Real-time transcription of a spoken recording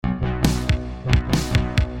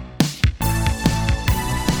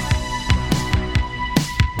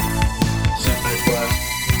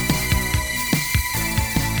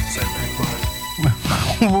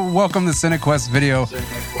welcome to CineQuest Video.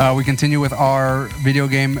 We continue with our video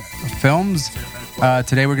game films.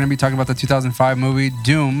 Today we're going to be talking about the 2005 movie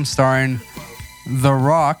Doom, starring The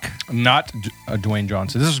Rock. Not Dwayne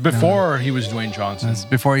Johnson. This was before he was Dwayne Johnson. That's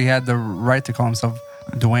before he had the right to call himself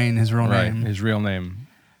Dwayne, his real name. His real name,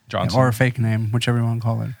 Johnson. Or a fake name, whichever you want to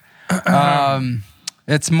call it.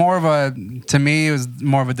 It's more of a, to me, it was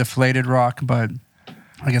more of a deflated Rock, but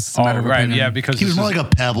I guess it's a matter of opinion. Yeah, because he was more like a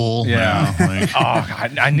pebble. Yeah. Like,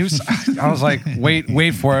 God, I knew. I was like,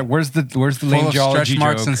 wait for it. Where's the lame Full of stretch geology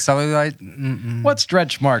marks joke? and cellulite. Mm-mm. What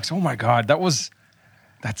stretch marks? Oh my God,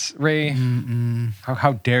 that's Ray.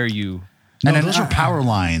 How dare you? no, And then- those are power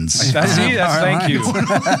lines. Thank you.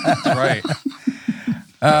 That's right.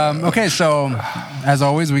 Okay, so as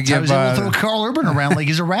always, we I give. was able to throw Carl Urban around like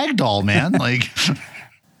he's a rag doll, man. Like,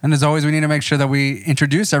 And as always, we need to make sure that we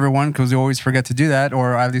introduce everyone because we always forget to do that,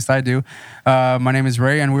 or at least I do. My name is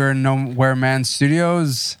Ray, and we're in Nowhere Man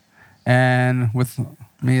Studios. And with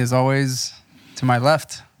me, as always, to my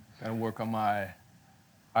left. Gotta work on my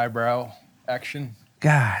eyebrow action.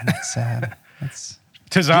 God, that's sad. That's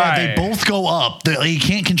Tis yeah, I. they both go up. You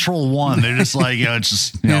can't control one. They're just like, it's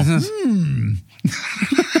just,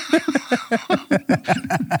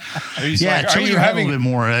 Yeah, are tilt you your head a having? little bit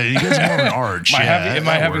more. You guys are more of an arch. Am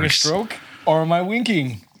I having a works. stroke or am I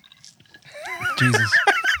winking? Jesus.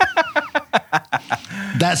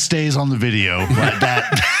 That stays on the video. But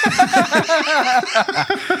that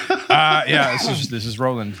Yeah, this is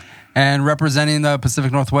Roland. And representing the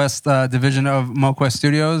Pacific Northwest division of MoQuest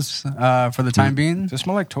Studios for the time being. Does it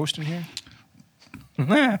smell like toast in here?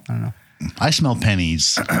 I smell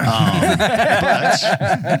pennies.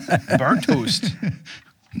 Burnt toast.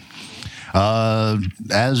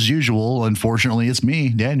 As usual, unfortunately, it's me,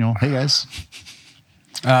 Daniel. Hey guys.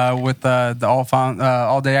 With the all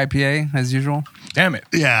day IPA as usual. Damn it.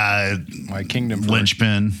 Yeah, My kingdom.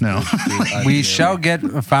 linchpin. No. We shall get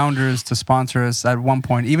founders to sponsor us at one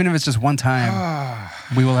point, even if it's just one time.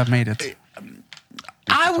 We will have made it.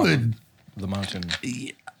 I would. The mountain.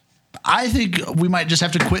 I think we might just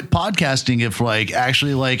have to quit podcasting if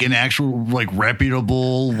an actual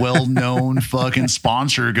reputable, well-known fucking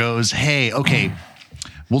sponsor goes, hey, okay,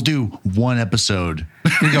 we'll do one episode.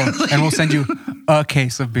 Here you go, and we'll send you a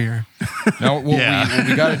case of beer. No, what Yeah.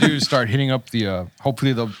 we got to do is start hitting up the.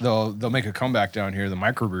 Hopefully they'll make a comeback down here, the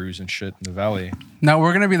microbrews and shit in the valley. Now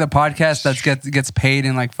we're gonna be the podcast that gets paid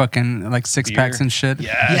in fucking six Beer. packs and shit.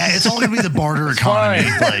 Yeah, it's all gonna be the barter economy.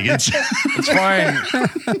 fine. It's It's fine.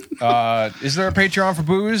 Is there a Patreon for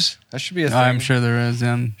booze? That should be a thing. I'm sure there is,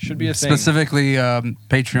 and Should be a thing. specifically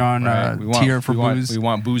Patreon Right, we want- tier for booze. We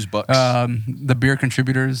want booze bucks. The beer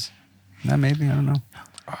contributors. That maybe, I don't know.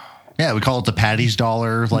 yeah, we call it the Patty's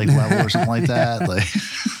dollar level or something like that.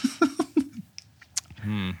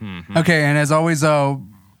 Okay, and as always,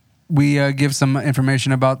 we give some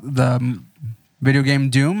information about the video game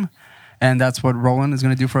Doom, and that's what Roland is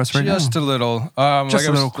going to do for us right Just now. a little. Just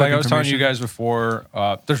a little quick like I was telling you information. guys before,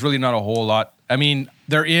 there's really not a whole lot. I mean,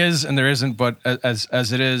 there is and there isn't, but as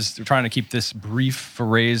it is, they're trying to keep this brief for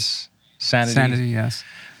Ray's Sanity, yes.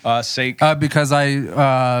 sake. Because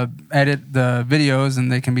I edit the videos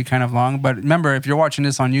and they can be kind of long. But remember, if you're watching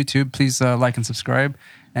this on YouTube, please like and subscribe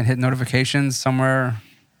and hit notifications somewhere.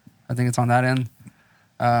 I think it's on that end.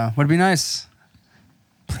 Would be nice.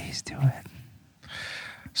 Please do it.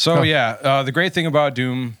 So yeah, the great thing about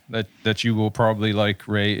Doom that you will probably like,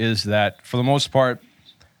 Ray, is that for the most part,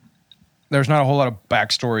 there's not a whole lot of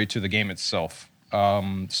backstory to the game itself.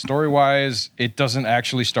 Story-wise, it doesn't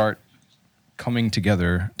actually start coming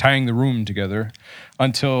together, tying the room together,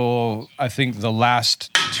 until I think the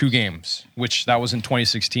last two games, which that was in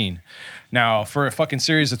 2016. Now, for a fucking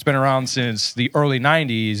series that's been around since the early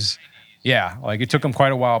 90s, yeah, it took them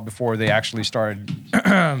quite a while before they actually started,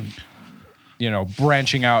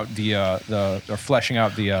 branching out or fleshing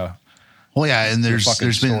out the. Well, yeah, and there's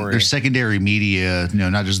story. secondary media,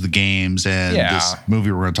 not just the games and Yeah. this movie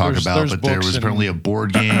we're going to talk about, There's but there books was and- apparently a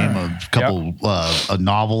board game, a couple, a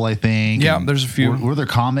novel, I think. Yeah, and there's a few. Were there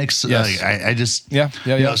comics? Yes. I just Yeah.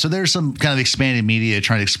 So there's some kind of expanded media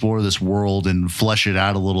trying to explore this world and flesh it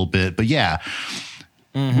out a little bit. But yeah,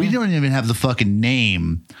 we don't even have the fucking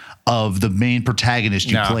name of the main protagonist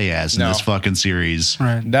you No, play as in no. this fucking series.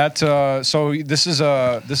 Right. That so this is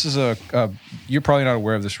a you're probably not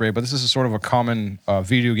aware of this, Ray, but this is a sort of a common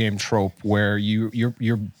video game trope where you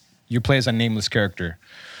play as a nameless character,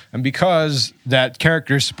 and because that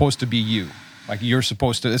character is supposed to be you, you're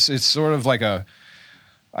supposed to. It's sort of like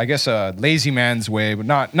I guess a lazy man's way, but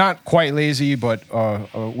not quite lazy, but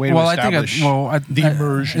a way to establish the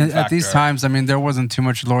immersion at these factor. times. I mean, there wasn't too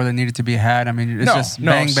much lore that needed to be had. I mean, it's just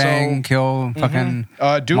bang, kill, fucking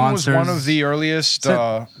Doom monsters. was one of the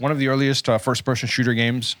earliest first-person shooter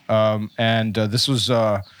games, and this was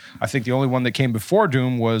I think the only one that came before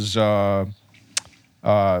Doom was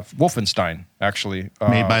Wolfenstein, actually,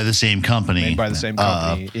 made by the same company. Made by the same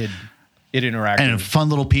company. It Interactive. And a fun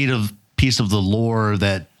little piece of the lore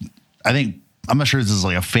that I think, I'm not sure if this is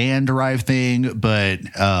like a fan derived thing, but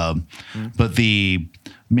the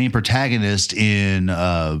main protagonist in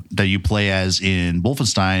that you play as in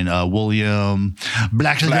Wolfenstein, William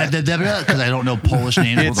Black, because I don't know Polish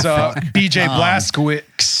names. It's BJ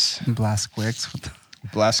Blazkowicz.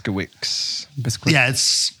 Blazkowicz. Yeah,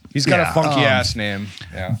 he's got a funky ass name.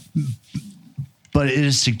 Yeah. But it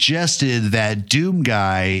is suggested that Doom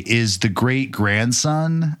Guy is the great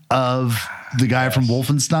grandson of the guy from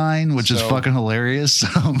Wolfenstein, which is fucking hilarious.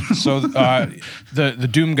 So the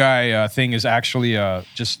Doom Guy thing is actually I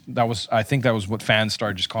think that was what fans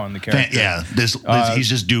started just calling the character. He's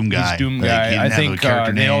just Doom Guy. He's Doom Guy. I think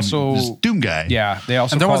they also just Doom Guy. Yeah, they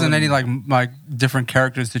also. And there wasn't any like different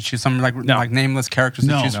characters to choose. Some like nameless characters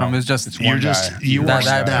to choose from. It's just you are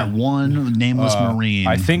that one nameless Marine.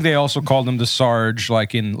 I think they also called him the Sarge,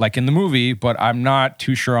 like in the movie, but I'm not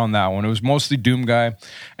too sure on that one. It was mostly Doom Guy,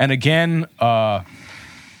 and again.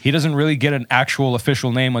 He doesn't really get an actual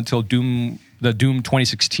official name until the Doom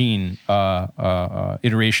 2016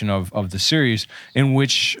 iteration of the series, in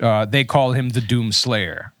which they call him the Doom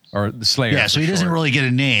Slayer or the Slayer. Yeah, so he doesn't really get a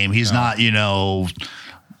name. He's not,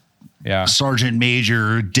 Sergeant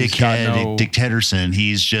Major Dick Henderson.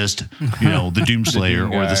 He's just, the Doom Slayer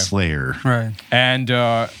or the Slayer. Right. And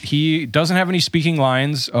he doesn't have any speaking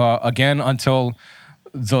lines again until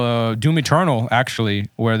the Doom Eternal, actually,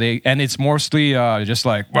 and it's mostly just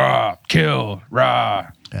like rah, kill, rah,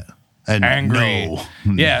 and angry. No.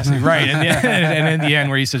 Yes, right. And in the end,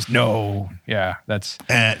 where he says no, that's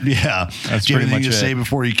that's Do you have anything to say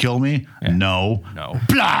before you kill me? Yeah. No.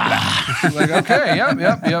 Blah. Like, okay, yep.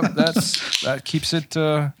 That keeps it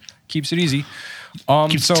easy.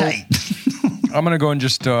 Keeps it tight. I'm gonna go and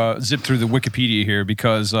just zip through the Wikipedia here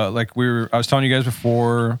because, I was telling you guys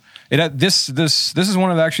before, this is one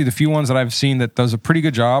of the few ones that I've seen that does a pretty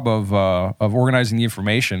good job of organizing the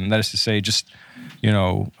information. That is to say, just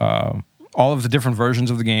all of the different versions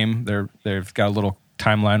of the game. They've got a little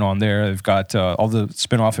timeline on there. They've got all the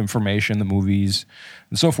spin-off information, the movies,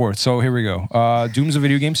 and so forth. So here we go. Doom's a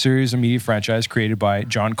video game series, a media franchise created by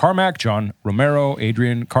John Carmack, John Romero,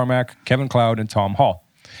 Adrian Carmack, Kevin Cloud, and Tom Hall.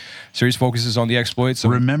 Series focuses on the exploits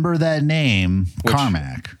of... Remember that name,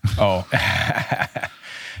 Carmack. Oh.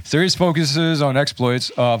 Series focuses on exploits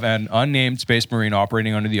of an unnamed space marine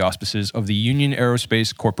operating under the auspices of the Union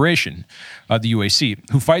Aerospace Corporation, the UAC,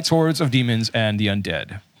 who fights hordes of demons and the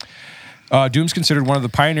undead. Doom's considered one of the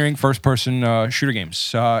pioneering first-person shooter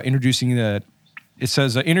games, introducing to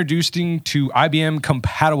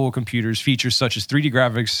IBM-compatible computers features such as 3D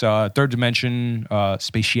graphics, third dimension,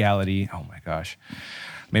 spatiality. Oh my gosh.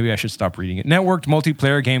 Maybe I should stop reading it. Networked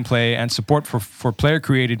multiplayer gameplay and support for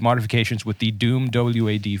player-created modifications with the Doom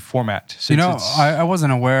WAD format. I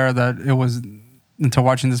wasn't aware that it was, until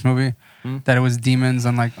watching this movie, that it was demons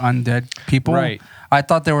and like undead people. Right. I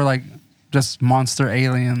thought they were like just monster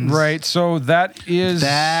aliens. Right. So that's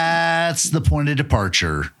the point of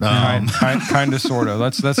departure. Kind of, sort of.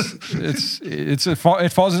 It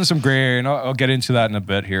falls into some gray area, and I'll get into that in a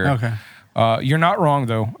bit here. Okay. You're not wrong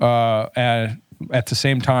though. At the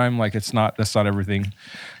same time, that's not everything.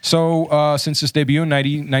 So since its debut in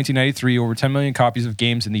 1993, over 10 million copies of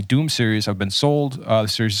games in the Doom series have been sold. The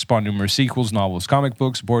series has spawned numerous sequels, novels, comic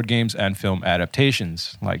books, board games, and film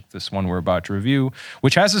adaptations, like this one we're about to review,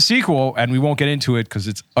 which has a sequel, and we won't get into it because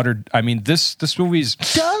it's utter... I mean, this movie's...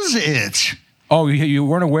 Does it? Oh, you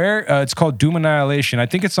weren't aware? It's called Doom Annihilation. I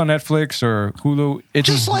think it's on Netflix or Hulu. It's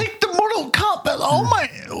just like the Mortal Kombat. Oh my!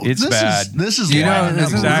 It's bad. This is isn't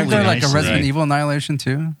there like a Resident Evil Annihilation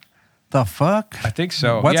too? The fuck? I think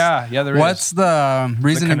so. Yeah, there is. What's the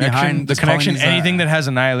reasoning behind the connection? Anything that has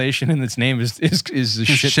annihilation in its name is the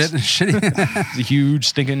shitty. It's a huge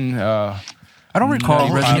stinking. I don't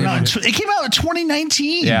recall. It came out in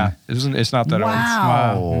 2019. Yeah, it's not that old.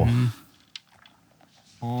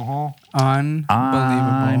 Wow. Unbelievable.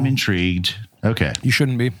 I'm intrigued. Okay, you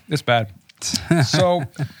shouldn't be. It's bad. So.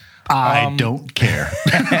 I don't care.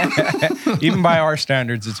 Even by our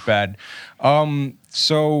standards, it's bad.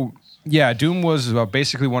 So, yeah, Doom was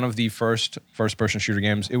basically one of the first-person shooter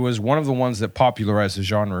games. It was one of the ones that popularized the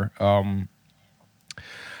genre.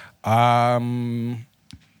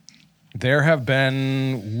 There have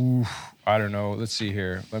been, I don't know. Let's see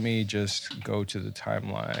here. Let me just go to the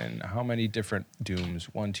timeline. How many different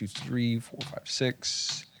Dooms? 1, 2, 3, 4, 5,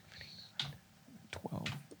 6, 12,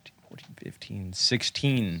 13, 14, 15,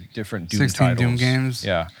 16 different Doom 16 titles. Doom games.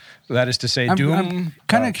 Yeah. So that is to say, I'm Doom.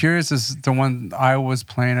 kind of curious as the one I was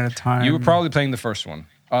playing at a time. You were probably playing the first one.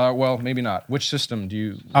 Well, maybe not. Which system do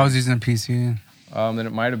you? I was using a PC. Then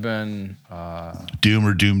it might have been. Doom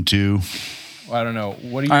or Doom 2. I don't know.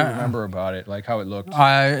 What do you remember about it? Like how it looked?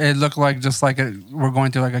 It looked like just like we're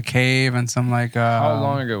going through like a cave and some like. How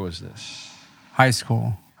long ago was this? High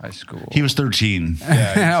school. High school. He was 13.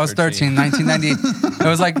 Yeah, I was 13, 1998. It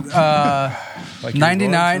was like, Like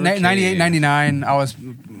 99, you were 98, 99.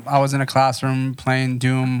 I was in a classroom playing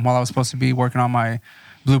Doom while I was supposed to be working on my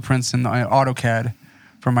blueprints in AutoCAD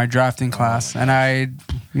for my drafting class, and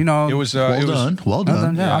It was. Well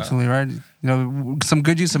done. yeah, absolutely right. Some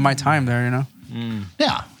good use of my time there.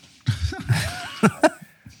 Yeah.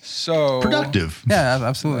 So Productive. Yeah,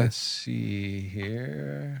 absolutely. Let's see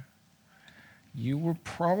here. You were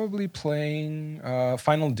probably playing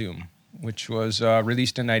Final Doom, which was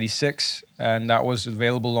released in '96, and that was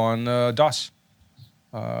available on DOS,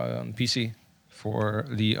 on PC, for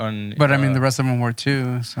the But I mean, the rest of them were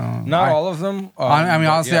too. So not all of them. I mean,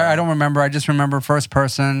 but honestly, yeah. I don't remember. I just remember first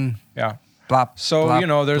person. Yeah. Blop. So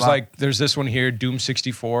blop, there's blop. there's this one here, Doom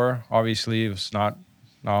 64. Obviously, it was not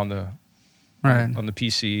on the Right. on the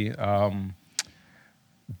PC.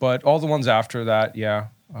 But all the ones after that, yeah,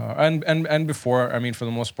 and before, I mean, for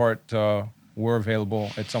the most part, were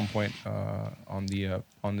available at some point on the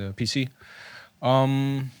PC.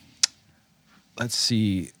 Let's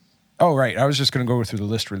see. Oh, right. I was just going to go through the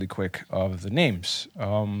list really quick of the names.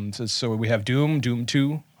 So we have Doom, Doom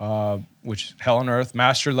 2, which Hell on Earth,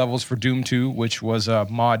 Master Levels for Doom 2, which was a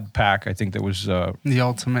mod pack. I think that was The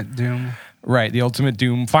Ultimate Doom. right. The Ultimate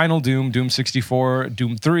Doom, Final Doom, Doom 64,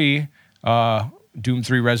 Doom 3, Doom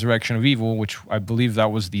 3 Resurrection of Evil, which I believe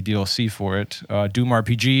that was the DLC for it. Doom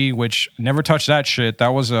RPG, which never touched that shit. That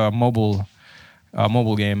was a mobile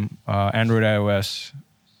game, Android, iOS.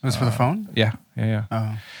 It was for the phone? Yeah.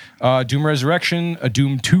 Oh. Doom Resurrection, a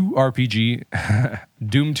Doom 2 RPG,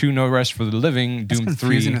 Doom 2 No Rest for the Living, That's Doom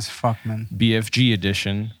confusing 3 as fuck, man. BFG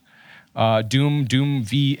edition, Doom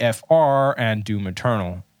VFR, and Doom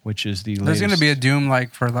Eternal, which is the There's latest. going to be a Doom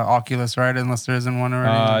like for the Oculus, right? Unless there isn't one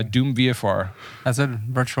already. Doom VFR. That's it.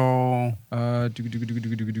 Virtual.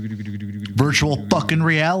 Virtual fucking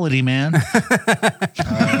reality, man.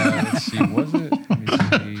 Let's see, was it? Let me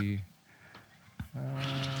see.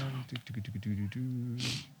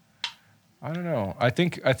 I don't know. I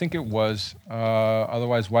think it was.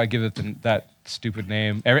 Otherwise, why give it that stupid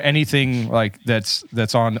name? Anything like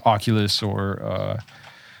that's on Oculus or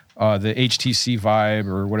the HTC Vive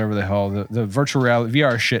or whatever the hell the virtual reality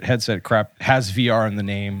VR shit headset crap has VR in the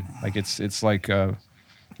name. Like it's like they're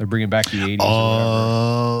bringing back the 80s.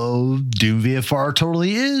 Oh, Doom VFR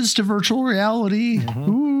totally is to virtual reality.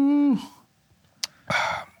 Ooh.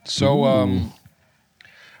 So,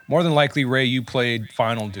 more than likely, Ray, you played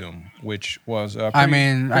Final Doom, which was a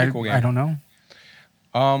pretty cool game. I don't know.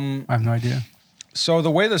 I have no idea. So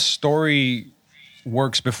the way the story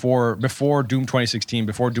works before Doom 2016,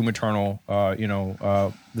 before Doom Eternal,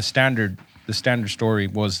 the standard story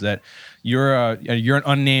was that you're an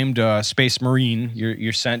unnamed space marine.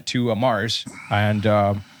 You're sent to Mars,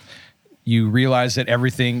 and you realize that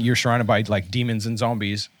you're surrounded by like demons and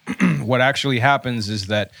zombies. What actually happens is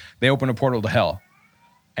that they open a portal to hell,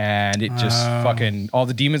 and it just fucking all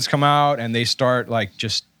the demons come out, and they start like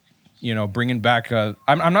just bringing back.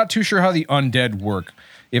 I'm not too sure how the undead work.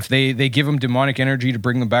 If they give them demonic energy to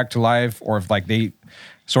bring them back to life, or if like they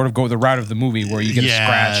sort of go the route of the movie where you get a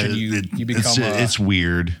scratch and you become it's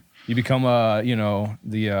weird. You become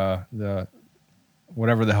the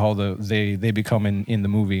whatever the hell they become in the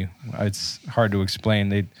movie. It's hard to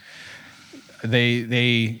explain.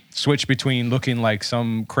 They switch between looking like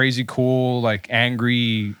some crazy cool, like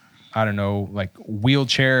angry, I don't know, like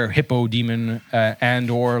wheelchair hippo demon, and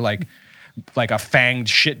or like a fanged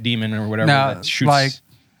shit demon or whatever that shoots. Like,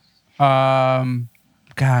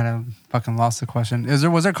 God, I fucking lost the question.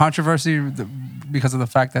 Was there controversy because of the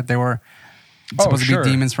fact that they were supposed to be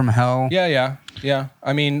demons from hell? Yeah.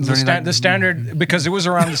 I mean, the standard, because it was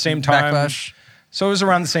around the same time. Backlash. So it was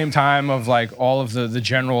around the same time of like all of the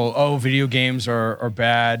general, video games are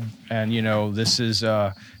bad, and this is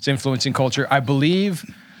it's influencing culture. I believe,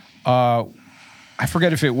 I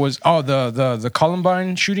forget if it was the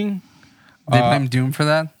Columbine shooting. They blame Doom for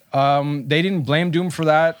that. They didn't blame Doom for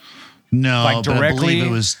that. No, like but I directly. believe it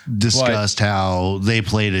was discussed how they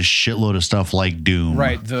played a shitload of stuff like Doom.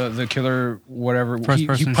 Right, the killer whatever he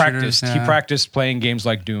First-person practiced. shooters, He yeah. practiced playing games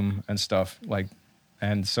like Doom and stuff like,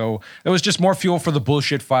 and so it was just more fuel for the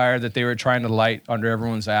bullshit fire that they were trying to light under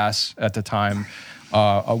everyone's ass at the time,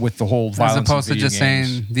 with the whole As violence. opposed to of video just games.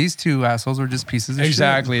 saying these two assholes were just pieces of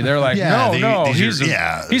Exactly, they're like, Yeah,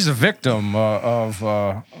 he's a victim of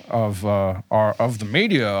the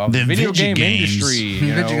media, of the video game games. industry, shit. you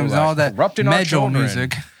know, Video games, like all that corrupting our metal children.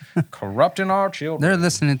 music. Corrupting our children. They're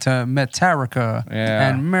listening to Metallica Yeah.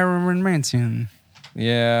 and Marilyn Manson.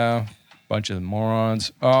 Yeah, bunch of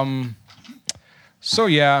morons. So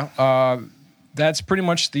yeah, that's pretty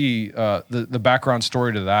much the background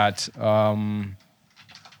story to that.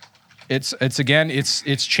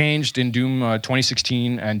 It's changed in Doom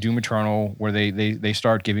 2016 and Doom Eternal, where they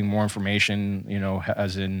start giving more information. You know,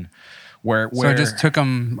 as in where So it just took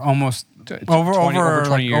them almost over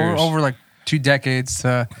 20 years. like 2 decades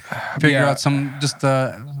to figure Yeah. out some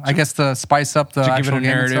I guess to spice up the to give it actual a game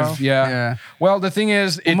narrative. itself. Yeah. Well, the thing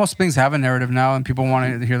is, Most things have a narrative now, and people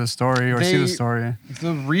want to hear the story or see the They- story.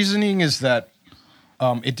 the reasoning is that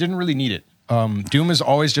it didn't really need it. Doom has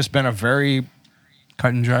always just been a very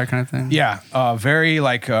Cut and dry kind of thing. very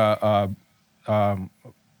like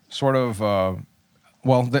sort of.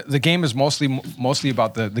 Well, the game is mostly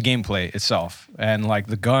about the gameplay itself and like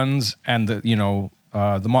the guns and the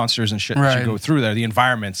monsters and shit that Right. you go through there, the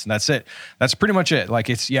environments, and that's it. That's pretty much it. Like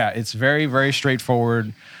it's very very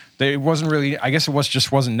straightforward. It wasn't really. I guess it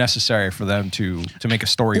wasn't necessary for them to make a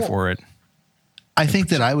story for it. I think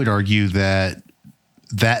that I would argue that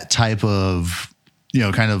type of,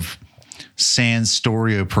 kind of sans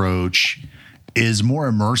story approach is more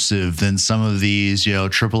immersive than some of these,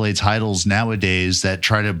 AAA titles nowadays that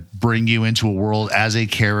try to bring you into a world as a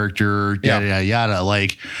character, yada, yada, yada.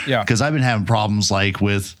 Like, Yeah. because I've been having problems like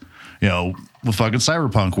with fucking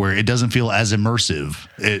Cyberpunk where it doesn't feel as immersive.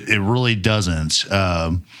 It really doesn't.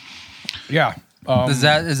 Yeah. Is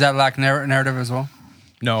that lack narrative as well?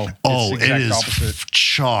 No. It's Oh, the it exact is opposite.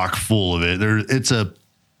 chock full of it. It's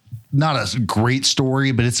not a great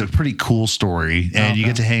story, but it's a pretty cool story, and you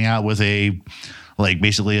get to hang out with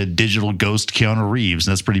basically a digital ghost Keanu Reeves,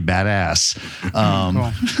 and that's pretty badass.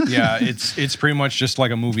 Cool. Yeah, it's pretty much just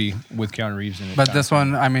like a movie with Keanu Reeves in it. But this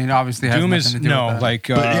one, I mean, obviously has Doom nothing is to do with that. like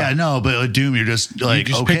But with Doom, you're just like,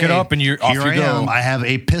 just okay, pick it up and you're off here you I go. am. I have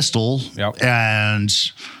a pistol, Yep. and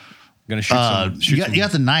gonna shoot you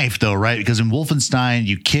got the knife though, right? Because in Wolfenstein,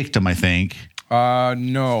 you kicked him, I think.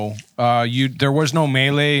 No. There was no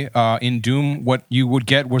melee in Doom. What you would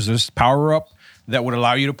get was this power up that would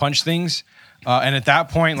allow you to punch things. And at that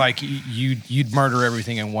point, like you'd murder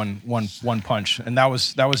everything in one punch, and that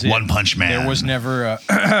was it. One Punch Man. There was never.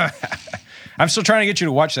 I'm still trying to get you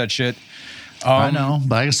to watch that shit. I know,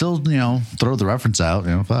 but I can still, throw the reference out.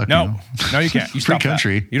 Fuck. No, no, you can't. You Free stop that.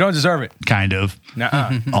 country. You don't deserve it. Kind of. Nuh-uh.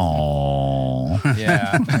 Aww.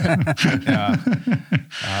 Yeah.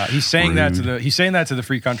 Yeah. He's saying that to the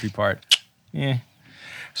free country part. Yeah.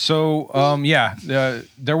 So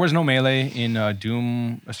there was no melee in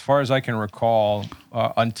Doom, as far as I can recall.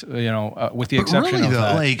 With the exception really, of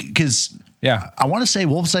though, that. because Yeah. I want to say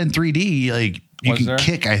Wolfenstein 3D, like you Was can there?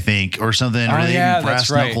 kick, I think, or something, Oh, or they yeah, can brass that's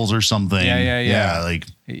right. knuckles or something. Yeah. like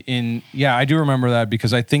I do remember that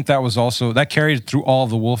because I think that was also that carried through all of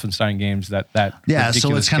the Wolfenstein games. That yeah. So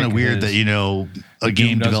ridiculous it's kind of kick weird his. that a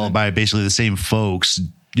game doesn't. developed by basically the same folks,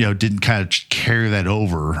 didn't kind of carry that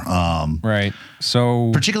over. Right. So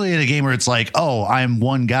Particularly in a game where it's like, oh, I'm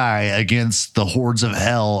one guy against the hordes of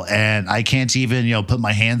hell, and I can't even, put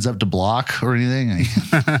my hands up to block or anything.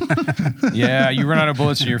 yeah, you run out of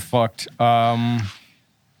bullets and you're fucked.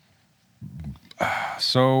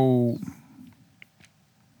 So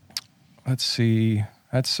let's see.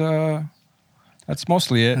 That's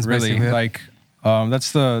mostly it, That's really. basically it. Like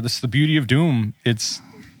that's the beauty of Doom. It's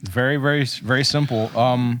very, very, very simple.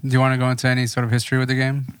 Do you want to go into any sort of history with the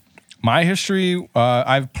game? My history,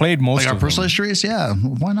 I've played most Like our of them. personal histories? Yeah.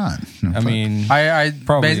 Why not? I mean, I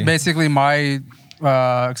Probably. basically my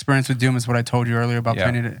experience with Doom is what I told you earlier about Yeah.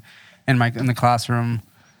 playing it in the classroom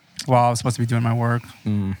while I was supposed to be doing my work.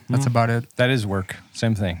 That's about it. that is work.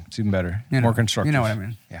 Same thing. It's even better. You know, More constructive. You know what I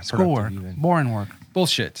mean? Yeah, Schoolwork, productive even. boring work.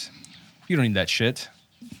 Bullshit. You don't need that shit.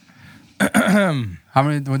 How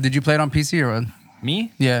many did you play it on PC or what?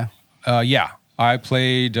 Me? Yeah. Yeah, I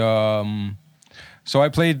played. So I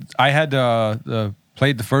played. I had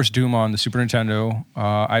played the first Doom on the Super Nintendo.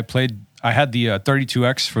 I had the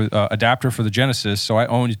 32X for adapter for the Genesis, so I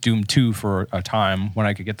owned Doom 2 for a time when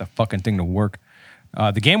I could get the fucking thing to work.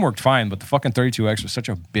 The game worked fine, but the fucking 32X was such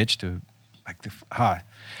a bitch to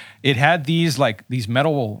it had these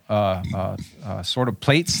metal sort of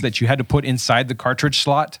plates that you had to put inside the cartridge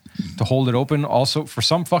slot to hold it open. Also, for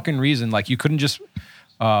some fucking reason, like you couldn't just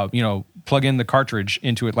plug in the cartridge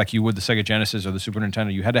into it like you would the Sega Genesis or the Super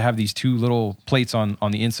Nintendo. You had to have these two little plates on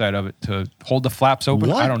the inside of it to hold the flaps open.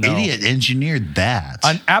 What I don't know. idiot engineered that?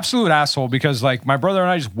 An absolute asshole, because like my brother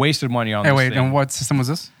and I just wasted money on this thing. And what system was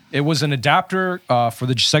this? It was an adapter for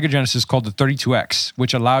the Sega Genesis called the 32X,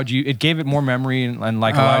 which it gave it more memory and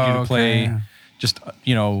allowed you to play just,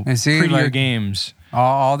 prettier games.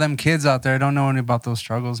 All them kids out there don't know any about those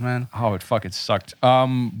struggles, man. Oh, it fucking sucked.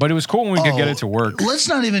 But it was cool when we could get it to work. Let's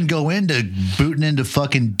not even go into booting into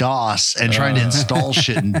fucking DOS and trying to install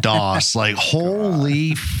shit in DOS. Like,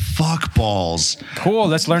 holy fuck balls. Cool.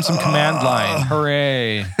 Let's learn some command line.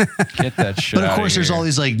 Hooray. Get that shit. But of course, there's all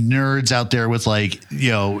these like nerds out there with like,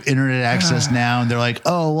 internet access now. And they're like,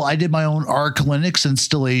 oh, well, I did my own Arch Linux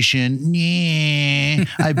installation. Yeah.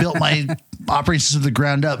 I built my operating system from the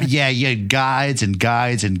ground up. Yeah, you had guides and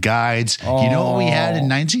guides and guides. You know what we had in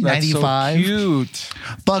 1995? That's so cute.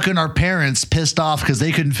 Fucking our parents pissed off because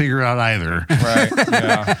they couldn't figure it out either. Right.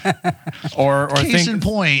 Yeah. or Case in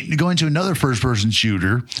point, going to another first-person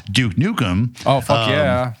shooter, Duke Nukem. Oh, fuck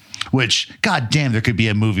yeah. Which, god damn, there could be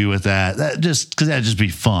a movie with that. That'd just be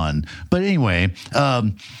fun. But anyway,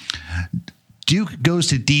 Duke Goes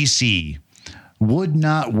to DC would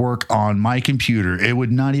not work on my computer. It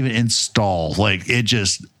would not even install. Like, it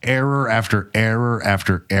just error after error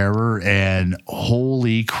after error, and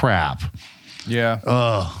holy crap. Yeah.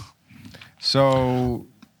 Ugh. So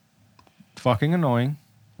fucking annoying,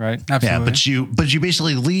 right? Absolutely. Yeah, but you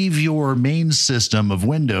basically leave your main system of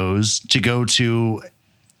Windows to go to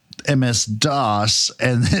MS-DOS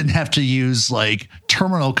and then have to use like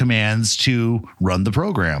terminal commands to run the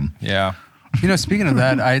program. Yeah. Speaking of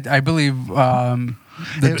that, I believe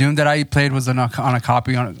the Doom that I played was on a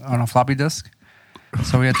copy on a floppy disk.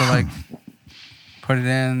 So we had to like put it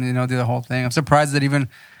in, do the whole thing. I'm surprised that even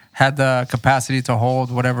had the capacity to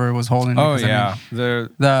hold whatever it was holding. Oh yeah,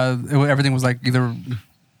 everything was like either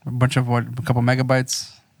a couple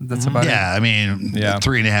megabytes. That's about it. Yeah, I mean,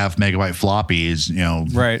 3.5 megabyte floppy is,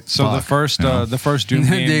 right. So fuck, the first Doom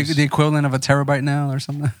games, the equivalent of a terabyte now or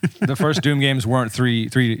something. The first Doom games weren't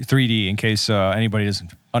 3D. In case anybody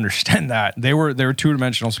doesn't understand that, they were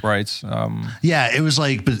 2-dimensional sprites. Yeah, it was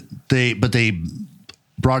like, but they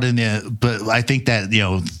brought in but I think that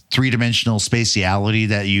 3-dimensional spatiality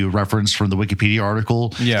that you referenced from the Wikipedia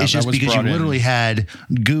article, it's just because you literally had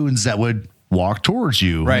goons that would walk towards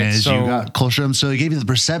you, right? As you got closer to them, so it gave you the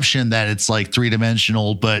perception that it's like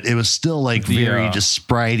 3-dimensional, but it was still like very just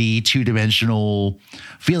spritey 2-dimensional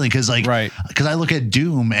feeling. Because because I look at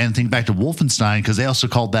Doom and think back to Wolfenstein, because they also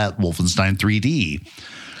called that Wolfenstein 3D.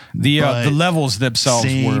 The levels themselves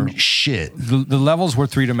same were shit. The levels were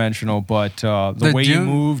 3-dimensional, but the way you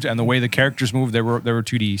moved and the way the characters moved, they were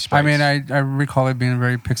 2D sprites. I mean, I recall it being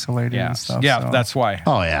very pixelated and stuff. Yeah, so. That's why.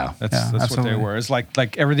 Oh yeah, that's what they were. It's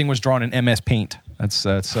like everything was drawn in MS Paint. That's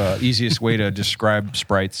easiest way to describe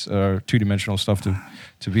sprites, 2-dimensional stuff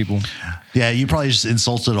to people. Yeah, you probably just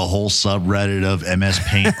insulted a whole subreddit of MS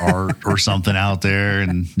Paint art or something out there,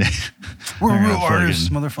 and we're real artists,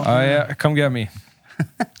 motherfucker. Oh yeah, come get me.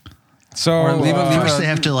 So first they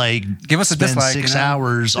have to like give us a spend dislike, 6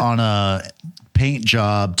 hours on a paint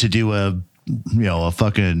job to do a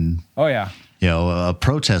fucking a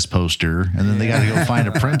protest poster, and then they got to go find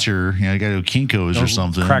a printer. You got to go Kinko's or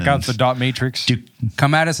something. Crack out the dot matrix.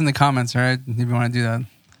 Come at us in the comments, all right? If you want to do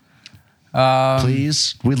that.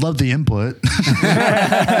 Please, we'd love the input.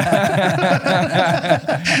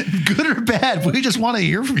 Good or bad, we just want to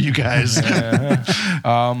hear from you guys.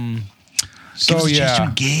 So Give us a chance to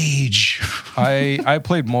engage. I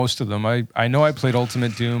played most of them. I know I played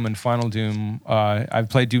Ultimate Doom and Final Doom. I've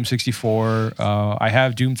played Doom 64. I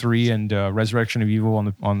have Doom 3 and Resurrection of Evil on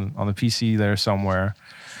the PC there somewhere.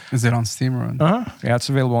 Is it on Steam or on? Yeah, it's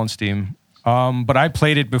available on Steam. But I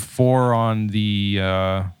played it before on the.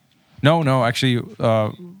 Actually,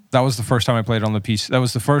 that was the first time I played it on the PC. That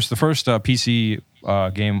was the first PC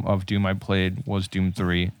game of Doom I played was Doom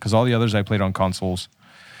 3, because all the others I played on consoles.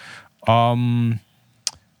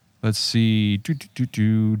 Let's see.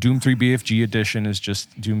 Doom 3 BFG edition is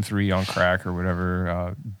just Doom 3 on crack or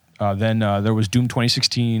whatever. Then there was Doom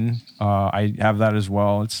 2016. I have that as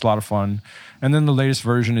well. It's a lot of fun. And then the latest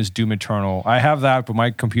version is Doom Eternal. I have that, but my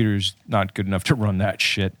computer's not good enough to run that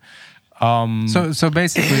shit. So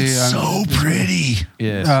basically, it's so pretty.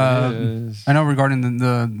 Yes, it is. I know regarding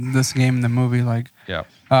this game and the movie,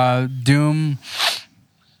 Doom.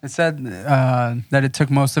 It said that it took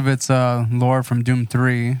most of its lore from Doom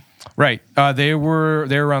 3. Right. They were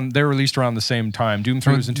released around the same time. Doom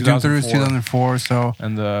 3 was in 2004. Doom 3 was 2004. So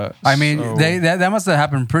and that must have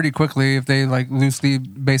happened pretty quickly if they like loosely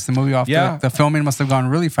based the movie off. The filming must have gone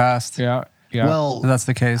really fast. Yeah. Well, if that's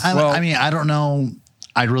the case. I mean, I don't know.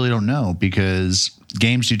 I really don't know because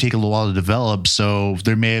games do take a little while to develop. So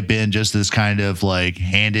there may have been just this kind of like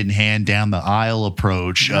hand in hand down the aisle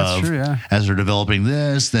approach as they're developing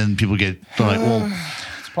this, then people get like, well,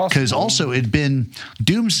 because also it'd been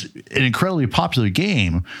Doom's an incredibly popular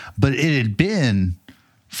game, but it had been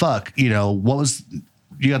what was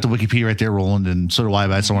you got the Wikipedia right there, Roland, and so do I,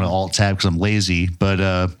 but I just don't want to alt tab because I'm lazy.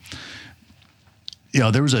 But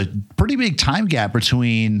there was a pretty big time gap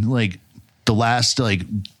between like the last like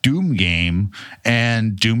Doom game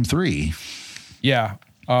and Doom 3. Yeah.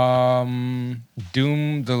 Doom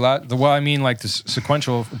the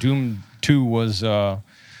sequential Doom 2 was early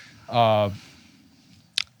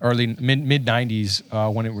mid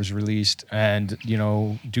 90s when it was released, and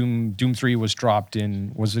Doom 3 was dropped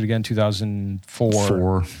in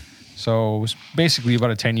 2004. So it was basically about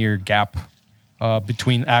a 10-year gap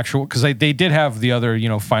between actual, because they did have the other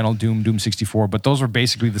final Doom 64, but those were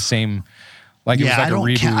basically the same. Like it was like a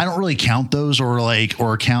reboot. I don't really count those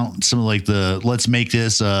or count some of like the let's make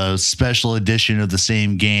this a special edition of the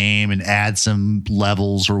same game and add some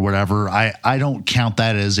levels or whatever. I don't count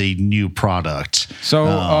that as a new product. So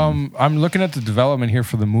I'm looking at the development here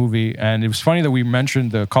for the movie, and it was funny that we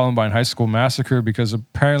mentioned the Columbine High School massacre because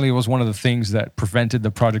apparently it was one of the things that prevented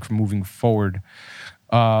the project from moving forward.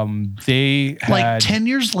 They had, like 10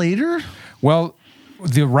 years later. Well,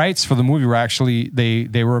 the rights for the movie were actually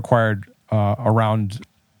they were acquired around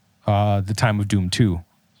the time of Doom 2.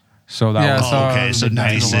 So that was okay. So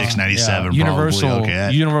 96, 97, Universal, probably.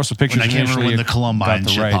 Okay. Universal Pictures. I can't remember when the Columbine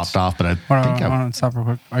shit popped off, but I think I want to stop real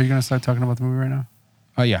quick. Are you going to start talking about the movie right now?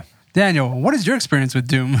 Yeah. Daniel, what is your experience with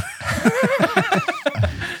Doom?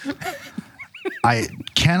 I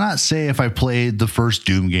cannot say if I played the first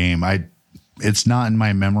Doom game. It's not in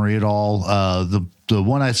my memory at all. The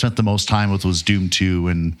one I spent the most time with was Doom 2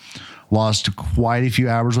 and lost quite a few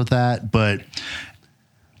hours with that, but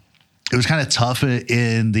it was kind of tough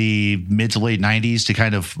in the mid to late 90s to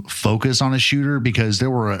kind of focus on a shooter because there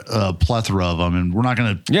were a plethora of them, and I'm not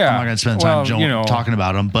going to spend time talking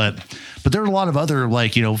about them, but there were a lot of other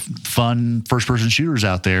fun first person shooters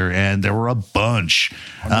out there, and there were a bunch.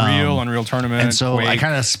 Unreal Tournament. And so Quake. I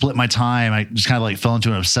kind of split my time. I just kind of fell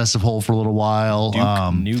into an obsessive hole for a little while.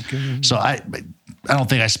 Nukem. So I don't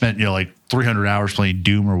think I spent 300 hours playing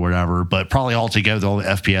Doom or whatever, but probably altogether all the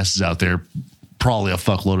FPSs out there, probably a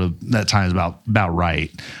fuckload of that time is about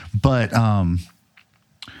right. But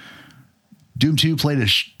Doom 2 played a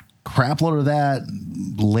crap load of that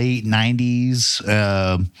late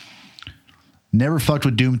 90s. Never fucked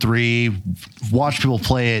with Doom 3. Watched people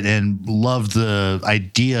play it and loved the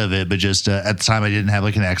idea of it, but just at the time I didn't have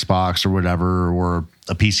like an Xbox or whatever or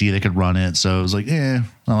a PC that could run it. So it was like,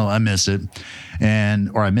 I missed it.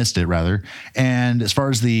 Or I missed it rather. And as far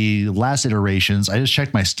as the last iterations, I just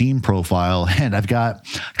checked my Steam profile and I've got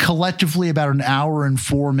collectively about an hour and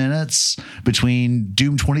 4 minutes between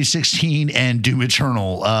Doom 2016 and Doom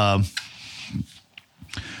Eternal.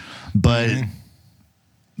 But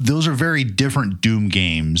those are very different Doom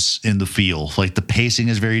games in the feel. Like the pacing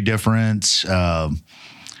is very different.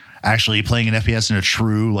 Actually playing an FPS in a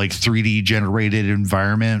true 3D generated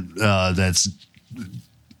environment that's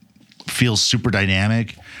feels super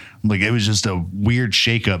dynamic. Like it was just a weird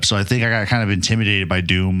shakeup. So I think I got kind of intimidated by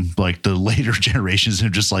Doom. Like the later generations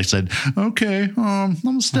have just said, okay, I'm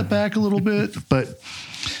gonna step back a little bit. But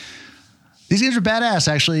these games are badass,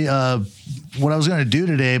 actually. What I was going to do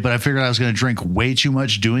today, but I figured I was going to drink way too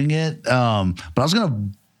much doing it. But I was going to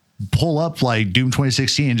pull up Doom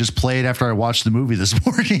 2016 and just play it after I watched the movie this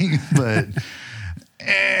morning. But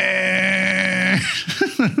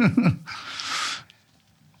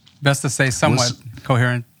best to stay somewhat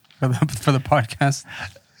coherent for the podcast.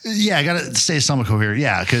 Yeah, I got to stay somewhat coherent.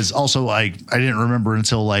 Yeah, because also I didn't remember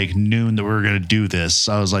until noon that we were going to do this.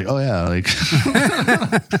 I was like, oh yeah,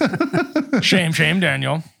 shame,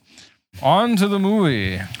 Daniel. On to the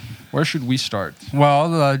movie. Where should we start?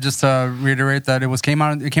 Well, just to reiterate that it came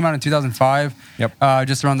out in 2005. Yep.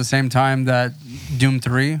 Just around the same time that Doom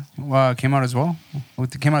 3 came out as well.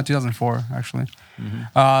 It came out in 2004, actually.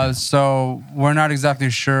 Mm-hmm. So we're not exactly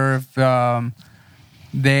sure if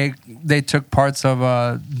they took parts of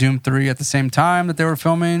Doom 3 at the same time that they were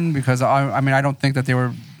filming, because I don't think that they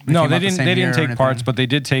were. No, they didn't. They didn't take parts, but they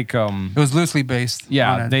did take. It was loosely based.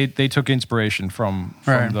 Yeah, they took inspiration from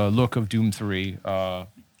the look of Doom 3.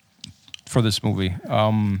 for this movie.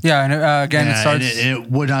 Yeah, and again, it Yeah, starts. and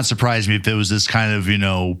it would not surprise me if it was this kind of,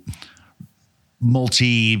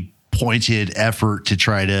 multi-pointed effort to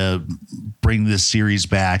try to bring this series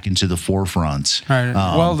back into the forefront. Right.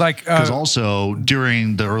 Well, like, because also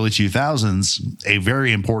during the early 2000s, a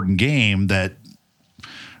very important game that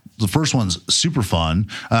the first one's super fun.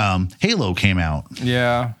 Halo came out.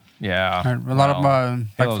 yeah. a lot of like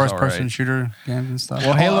Halo's first-person alright. shooter games and stuff.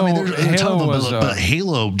 Well, Halo, there's a ton Halo of them, was but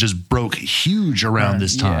Halo just broke huge around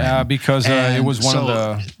this time. yeah, because it And was one so-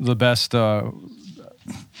 of the best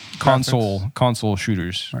console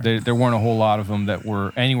shooters. Right. There weren't a whole lot of them that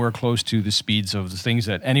were anywhere close to the speeds of the things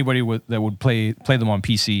that anybody that would play them on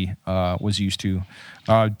PC was used to.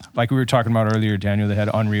 Like we were talking about earlier, Daniel, they had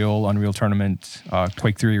Unreal Tournament,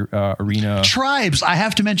 Quake 3 Arena. Tribes. I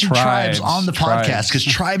have to mention Tribes on the podcast because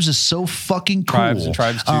Tribes is so fucking cool. Tribes and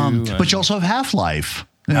Tribes 2 but you also have Half-Life.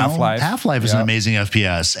 Half-Life is an yeah. amazing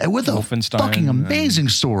FPS with a Wolfenstein fucking and- amazing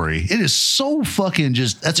story. It is so fucking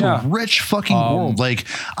that's Yeah. a rich fucking world. Like,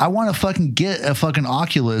 I want to fucking get a fucking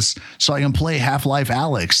Oculus so I can play Half-Life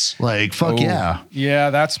Alyx. Like, fuck yeah. Yeah,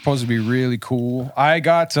 that's supposed to be really cool. I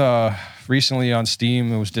got recently on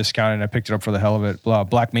Steam. It was discounted. I picked it up for the hell of it.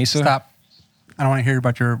 Black Mesa. Stop. I don't want to hear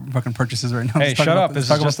about your fucking purchases right now. Hey, Let's talk shut about- up. let's This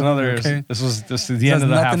talk is about just the movie, another. okay? This is the This end has of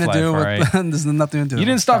the nothing Half-Life. to do All with. right. This has nothing to do. You with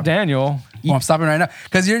didn't it. stop Daniel. Well, I'm stopping right now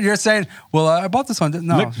because you're saying, well, I bought this one.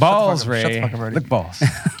 No, Lick shut the balls, fuck up. Ray. Shut the fuck up already. Lick balls.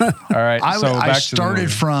 All right. I so back to the started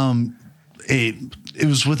movie. from it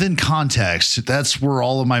was within context. That's where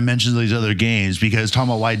all of my mentions of these other games, because talking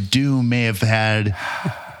about why Doom may have had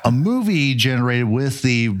a movie generated with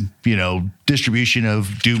the distribution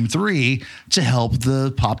of Doom 3 to help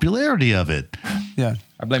the popularity of it. Yeah.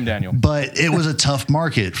 I blame Daniel. But it was a tough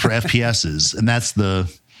market for FPSs, and that's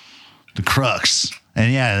the crux.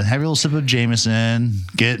 And yeah, have a little sip of Jameson,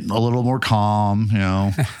 get a little more calm,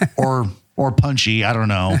 or punchy. I don't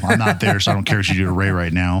know. I'm not there, so I don't care what you do to Ray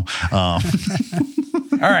right now.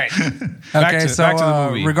 All right. Back Okay, to the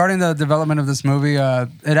movie. regarding the development of this movie,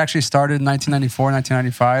 it actually started in 1994,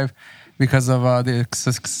 1995 because of the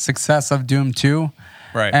success of Doom 2.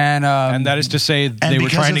 Right. And that is to say And they were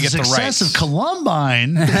because trying of to get the success rights. of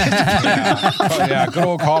Columbine, Yeah, good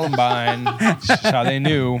old Columbine. That's how they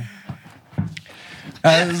knew.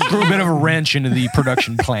 Threw a bit of a wrench into the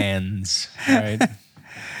production plans. Right.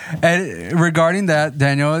 And regarding that,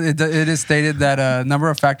 Daniel, it is stated that a number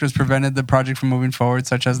of factors prevented the project from moving forward,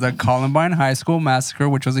 such as the Columbine High School massacre,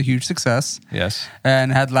 which was a huge success, Yes.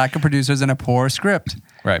 and had lack of producers and a poor script.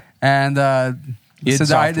 Right. And id so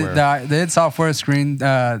Software. the id Software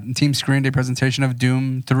team screened a presentation of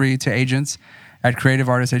Doom 3 to agents at creative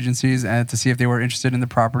artist agencies and to see if they were interested in the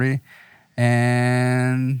property.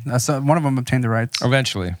 And one of them obtained the rights.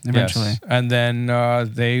 Eventually. Yes. And then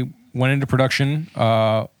they went into production.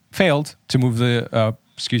 Failed to move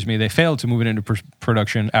they failed to move it into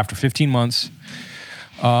production after 15 months.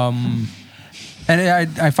 And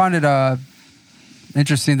I found it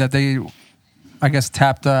interesting that they, I guess,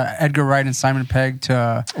 tapped Edgar Wright and Simon Pegg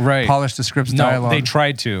to Right. polish the script's No, dialogue. they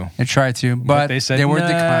tried to. They tried to, but they said, they were "Nah."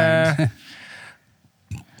 declined.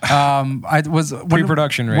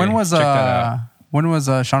 Pre-production, Ray. When was Check that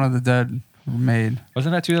out. Shaun of the Dead made?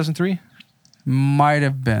 Wasn't that 2003? Might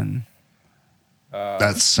have been.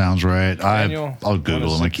 that sounds right. Daniel, I'll wanna Google it. My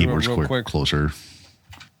sit through it keyboard's real quick? closer.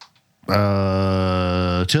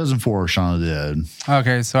 2004, Shaun of the Dead.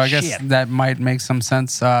 Okay, so I guess Shit. that might make some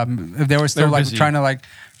sense. If they were still They're like busy. trying to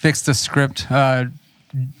fix the script a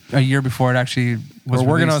year before it actually was We're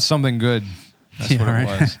working on released. something good. That's Yeah, what it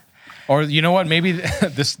right. was. Or you know what? Maybe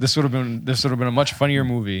this would have been a much funnier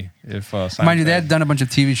movie if Simon Mind you, they Pegg- had done a bunch of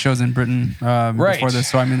TV shows in Britain Right. before this,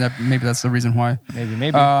 so I mean that maybe that's the reason why. maybe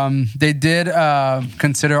They did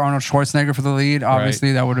consider Arnold Schwarzenegger for the lead.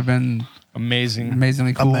 Obviously, that would have been amazing.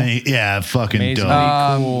 amazingly cool. Fucking Amazing.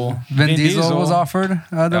 dope. Cool. Vin Diesel was offered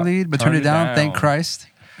the Yeah, lead, but turned it down. Thank Christ.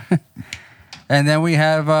 And then we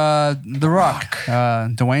have The Rock,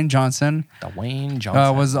 Dwayne Johnson. Dwayne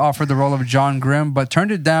Johnson. Was offered the role of John Grimm, but turned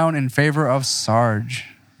it down in favor of Sarge.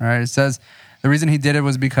 All right, it says the reason he did it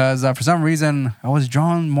was because for some reason I was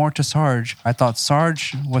drawn more to Sarge. I thought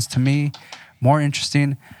Sarge was to me more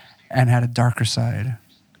interesting and had a darker side.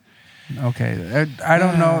 Okay, I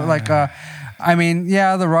don't know. I mean,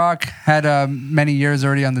 yeah, The Rock had many years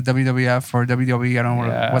already on the WWF or WWE. I don't know what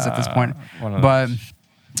it was at this point, one of but those.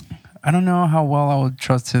 I don't know how well I would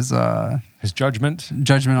trust his His judgment.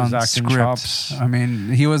 judgment His on acting script. chops. I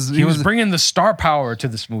mean, he was He was bringing the star power to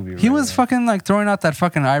this movie. he was fucking throwing out that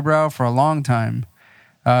fucking eyebrow for a long time.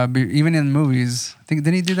 Even in movies, I think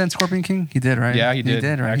didn't he do that in Scorpion King? He did, right? Yeah, he did. He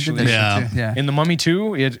did, right? Actually, he did that shit too. Yeah. In The Mummy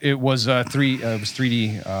 2, it was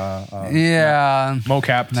 3D. Yeah.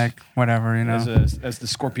 Mocap, Like whatever, you know. as the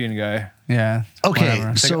Scorpion guy. Yeah. Okay,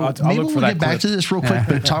 whatever. so I'll maybe look we'll for that get back clip. to this real quick,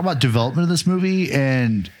 but talk about development of this movie.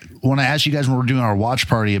 And when I asked you guys when we were doing our watch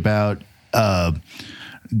party about,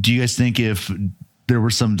 do you guys think if there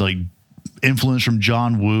was some like influence from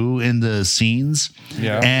John Woo in the scenes?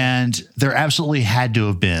 Yeah. And there absolutely had to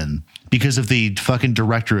have been because of the fucking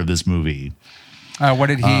director of this movie. What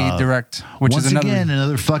did he direct? Which Once is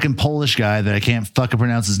another fucking Polish guy that I can't fucking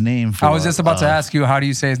pronounce his name for. I was just about to ask you, how do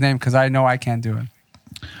you say his name? Because I know I can't do it.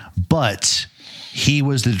 But he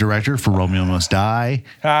was the director for Romeo Must Die,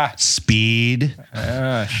 Speed,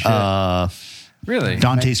 Shit. Really?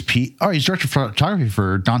 Dante's Peak. Oh, he's director of photography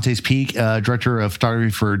for Dante's Peak, director of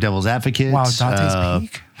photography for Devil's Advocate. Wow, Dante's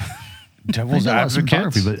Peak. Devil's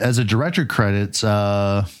Advocate. But as a director credits, he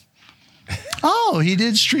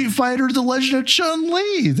did Street Fighter: The Legend of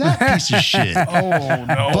Chun-Li. That piece of shit. Oh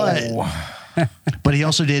no! But he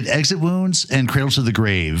also did Exit Wounds and Cradle to the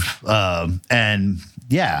Grave. Fuck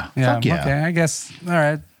yeah. Okay, I guess. All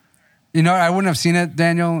right. You know, I wouldn't have seen it,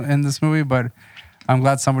 Daniel, in this movie, but I'm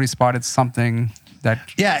glad somebody spotted something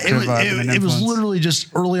that. Yeah, could have, been an it was influence. literally just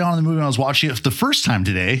early on in the movie when I was watching it the first time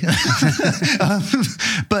today.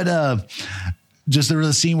 But just there was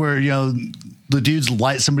a scene where, the dudes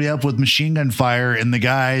light somebody up with machine gun fire and the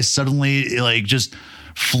guy suddenly like just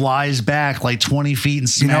flies back like 20 feet and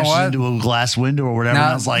smashes into a glass window or whatever. And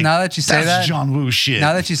I was like, now that you say that's that, John Woo shit.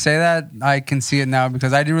 Now that you say that, I can see it now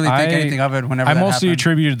because I didn't really think anything of it whenever I that mostly happened.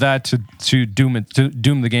 attributed that to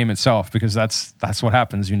Doom the game itself because that's what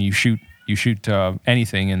happens when you shoot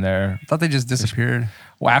anything in there. I thought they just disappeared.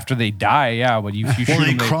 Well, after they die, yeah, but you shoot well,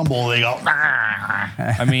 them, they crumble. They go.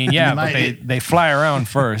 I mean, yeah, but they fly around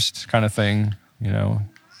first, kind of thing,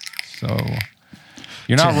 So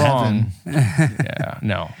you're not wrong. Yeah,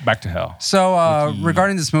 no, back to hell. So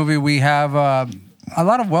regarding this movie, we have a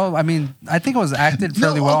lot of I think it was acted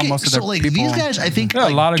fairly well. Most of the people. These guys, I think, a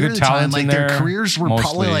lot of during good the time, talent in their there, careers were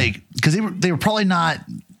mostly. probably because they were probably not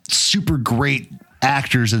super great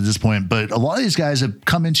actors at this point, but a lot of these guys have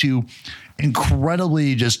come into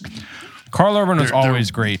incredibly just. Carl Urban was always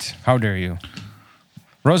great. How dare you?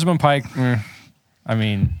 Rosamund Pike, I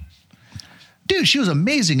mean. Dude, she was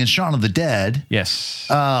amazing in Shaun of the Dead. Yes.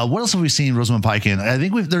 What else have we seen Rosamund Pike in? I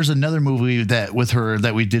think there's another movie that with her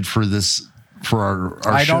that we did for our show.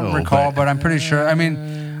 I don't recall, but I'm pretty sure. I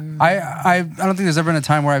mean, I don't think there's ever been a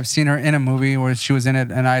time where I've seen her in a movie where she was in it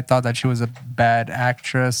and I thought that she was a bad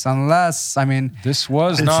actress. Unless, I mean, this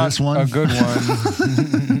was it's not this one. a good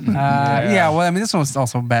one. yeah. Well, I mean, this one was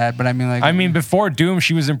also bad, but I mean, before Doom,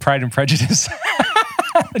 she was in Pride and Prejudice.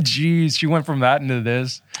 Jeez, she went from that into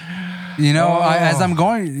this. As I'm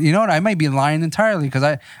going, you know what? I might be lying entirely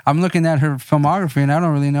because I'm looking at her filmography and I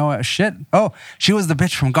don't really know shit. Oh, she was the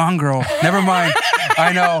bitch from Gone Girl. Never mind.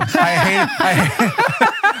 I know.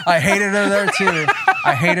 I hated her there too.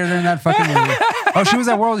 I hated her in that fucking movie. Oh, she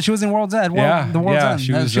was in World's End. The World's End.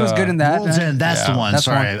 She was good in that. World's End. That's the one. That's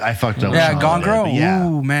Sorry, one. I fucked up. Yeah, Gone Girl. Yeah.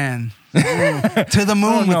 Ooh, man. Ooh, to the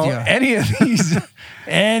moon with you.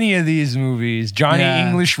 Any of these movies. Johnny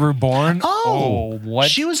English Reborn. Oh, what?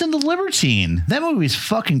 She was in The Libertine. That movie's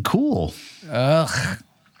fucking cool. Ugh.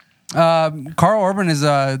 Carl Urban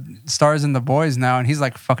stars in The Boys now, and he's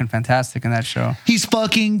like fucking fantastic in that show. He's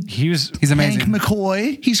fucking. He's amazing. Hank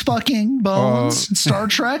McCoy. He's fucking Bones. in Star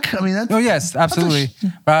Trek. I mean, that's. Oh yes, absolutely.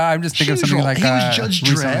 I'm just thinking of something like he was Judge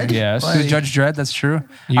recently. Dredd. Yes. He was Judge Dredd. That's true.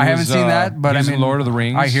 He I haven't was, seen that, but he was I mean, in Lord of the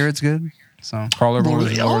Rings. I hear it's good. So Carl Urban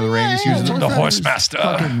was in Lord of the Rings. He was the Horse Master.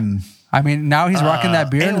 I mean, now he's rocking that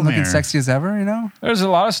beard and looking Aylmer. sexy as ever. You know, There's a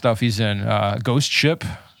lot of stuff he's in. Ghost Ship,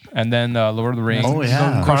 and then Lord of the Rings. Oh,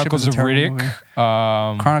 yeah. Chronicles of Ghost Ship is a terrible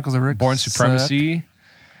Riddick. Chronicles of Riddick. Born Supremacy.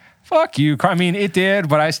 Fuck you. I mean, it did,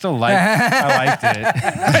 but I still liked it.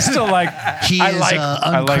 I still like. He is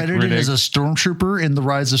uncredited Riddick. as a stormtrooper in The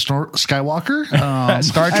Rise of Skywalker.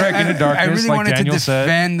 Star Trek Into Darkness. I really like wanted Daniel to said.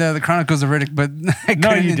 defend the Chronicles of Riddick, but I No,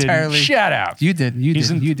 couldn't you didn't. entirely. Shut up. You did. You He's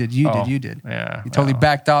did. in- You did. You Oh, did. You did. yeah, You totally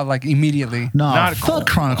backed out like immediately. No, Not fuck cool.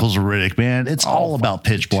 Chronicles of Riddick, man. It's all about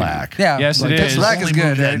Pitch Black. Yeah. Yes, it like, is. Pitch Black It's is the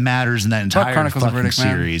only good. movie that matters in that entire Chronicles of fucking Riddick,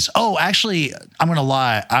 man. series. Oh, actually, I'm gonna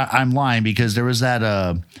lie. I'm lying because there was that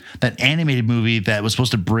animated movie that was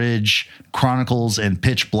supposed to bridge Chronicles and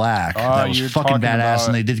Pitch Black. That was you're fucking talking badass, about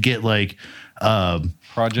and they did get like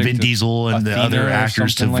Project Vin Diesel and the Athena other or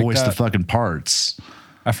actors to something like voice the that. fucking parts.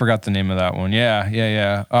 I forgot the name of that one. Yeah.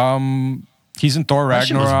 He's in Thor That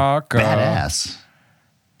shit was Ragnarok. badass.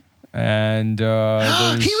 And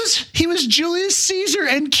there's- he was Julius Caesar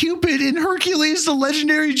and Cupid in Hercules: The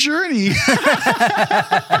Legendary Journey.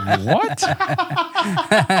 what?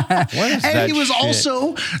 What is And that he was shit?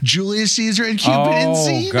 also Julius Caesar and Cupid in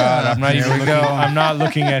Xena. God, I'm not Here even we looking. go. I'm not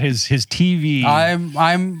looking at his TV. I'm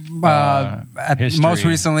history. most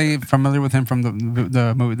recently familiar with him from the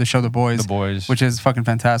movie, the show The Boys. The Boys. which is fucking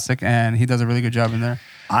fantastic, and he does a really good job in there.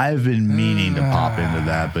 I've been meaning to pop into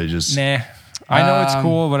that, but just Nah. I know it's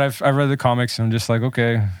cool, but I've read the comics and I'm just like,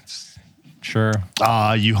 okay, sure.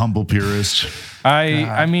 you humble purist.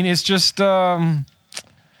 I mean, it's just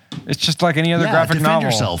like any other graphic defend novel.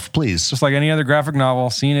 yourself, please. Just like any other graphic novel.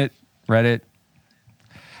 Seen it, read it,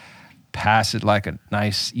 pass it like a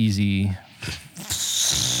nice, easy.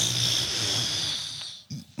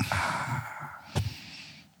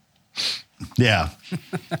 Yeah,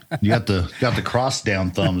 you got the cross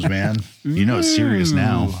down thumbs, man. You know it's serious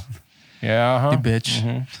now. Yeah, huh? You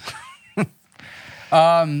bitch.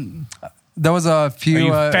 Mm-hmm. There was a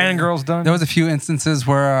few Are you fangirls done? There was a few instances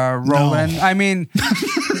where Roland, I mean,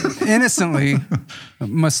 innocently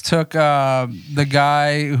mistook the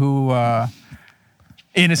guy who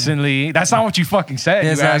Innocently. That's not what you fucking said, you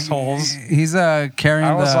is assholes. He's carrying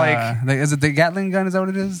I was is it the Gatling gun? Is that what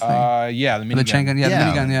it is? Yeah, the the chain gun, minigun. the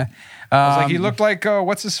Yeah. minigun, yeah. I was like, he looked like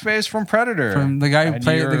what's his face from Predator? From the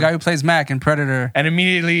guy who plays Mac in Predator. And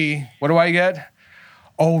immediately, what do I get?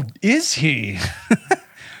 Oh, is he?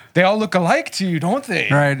 They all look alike to you, don't they?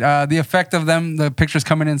 Right. The effect of them, the pictures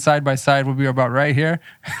coming in side by side, will be about right here,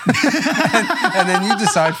 and then you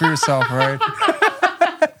decide for yourself, right?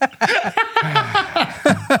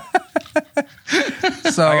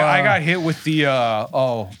 So I got hit with the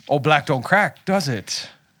black don't crack, does it?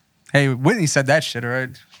 Hey, Whitney said that shit, right?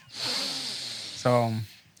 So,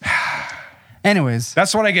 anyways,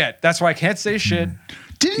 That's what I get. That's why I can't say shit.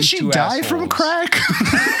 Didn't These she two die from assholes. crack?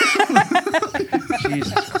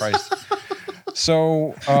 Jesus Christ.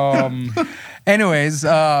 So, anyways,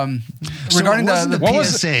 regarding wasn't the the what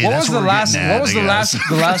was PSA, what that's was what the we're last? getting at, What was I the last?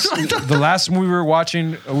 guess. The last movie we were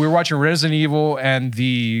watching? We were watching Resident Evil, and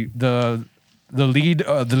the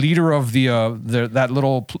leader of that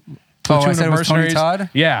little platoon I said of it was Tony mercenaries. Todd?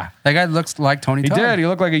 Yeah. that guy looks like Tony He Todd. did. He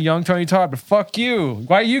looked like a young Tony Todd, but fuck you.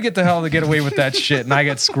 Why you get the hell to get away with that shit and I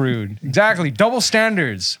get screwed? Exactly. Double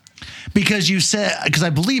standards. Because I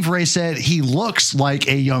believe Ray said he looks like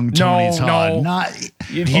a young Tony No, Todd. no. Not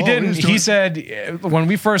He didn't. He said, when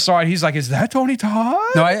we first saw it, he's like, is that Tony Todd?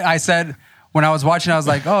 No, I said when I was watching, I was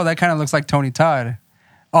like, oh, that kind of looks like Tony Todd.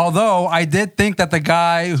 Although I did think that the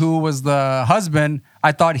guy who was the husband,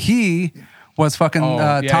 I thought he was fucking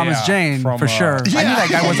yeah, Thomas yeah. Jane From, for sure. I knew that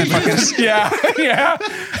guy wasn't fucking. yeah.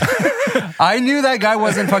 I knew that guy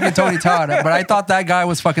wasn't fucking Tony Todd, but I thought that guy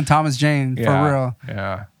was fucking Thomas Jane for real.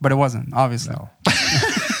 Yeah. But it wasn't, obviously. No.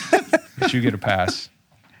 But you get a pass.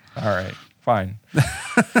 All right. Fine.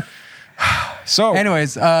 So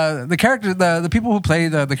Anyways, the characters, the people who play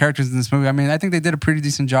the characters in this movie, I mean, I think they did a pretty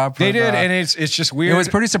decent job. they did, and it's just weird. It was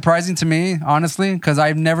pretty surprising to me, honestly, because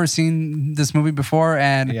I've never seen this movie before,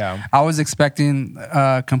 and Yeah. I was expecting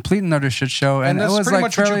a complete another shit show, and it that's was pretty like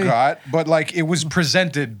much what fairly. you got, but like it was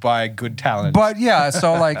presented by good talent. But yeah,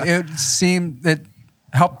 so like it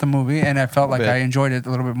helped the movie, and I felt like bit. I enjoyed it a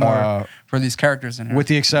little bit more for these characters in here. with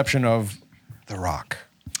the exception of The Rock.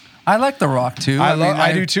 I like The Rock too.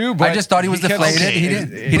 I do too, but I just thought he was he kept-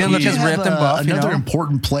 deflated. okay, He didn't look You as have, ripped and buff. Another you know?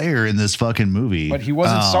 important player in this fucking movie. But he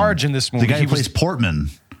wasn't Sarge in this movie. The guy He who was- plays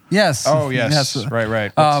Portman. Yes. Oh yes,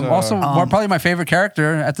 right. Also, probably my favorite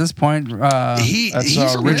character at this point. That's He's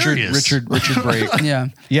hilarious. Richard Brake. Yeah.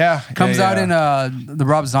 Yeah, Comes yeah, out yeah. in the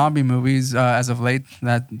Rob Zombie movies as of late.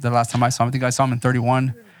 That the last time I saw him, I think I saw him in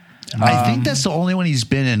 31. I think that's the only one he's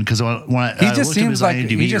been in because when I He looked just up seems his like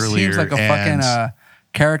IMDb earlier, a fucking and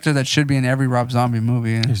character that should be in every Rob Zombie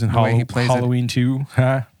movie. He's in the way he plays it. Halloween 2.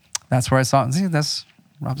 Huh? That's where I saw it. See, that's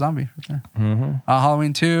Rob Zombie right there. Mm-hmm.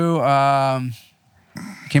 Halloween 2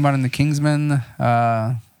 came out in the Kingsman.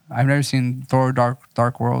 I've never seen Thor: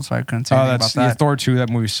 Dark World, so I couldn't say anything about that. Thor 2. That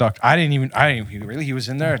movie sucked. I didn't even really. He was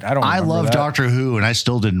in there. I don't. I remember love that. Doctor Who, and I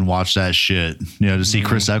still didn't watch that shit. You know, to see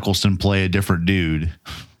Chris Eccleston play a different dude.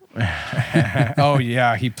 Oh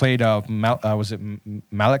yeah, he played was it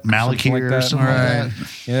Malik? Malakir or something like Right.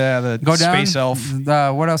 that. Yeah, the Go down. space elf.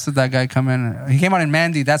 What else did that guy come in? He came out in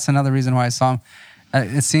Mandy. That's another reason why I saw him.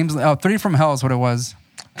 It seems 3 from Hell is what it was.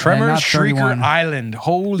 And Tremors, not Shrieker 31. Island.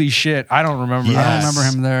 Holy shit! I don't remember. Yeah. I that. don't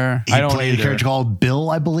remember him there. He I don't played either. a character called Bill,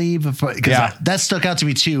 I believe. Because Yeah. that stuck out to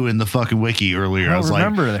me too in the fucking wiki earlier. I I don't was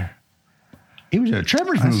remember there. He was in a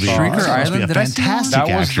Tremors movie. Shrieker This must be Island? a Did I see that?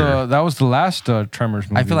 fantastic That was the last Tremors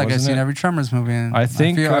movie. I feel like I've wasn't seen it? every Tremors movie. And I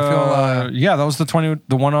think. I feel yeah, that was the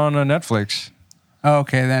one on Netflix.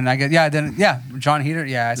 okay, then I get. Yeah, John Heater.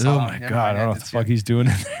 Yeah, I saw. Oh that my one. god, I don't know what the fuck he's doing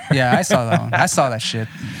in there. Yeah, I saw that one. I saw that shit.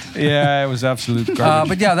 Yeah, it was absolute garbage.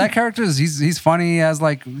 But yeah, that character he's funny as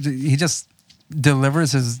like he just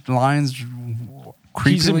delivers his lines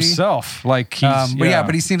creepily. he's himself. Like he's,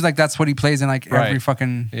 but he seems like that's what he plays in like every Right.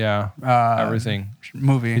 fucking everything.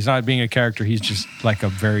 movie. He's not being a character. He's just like a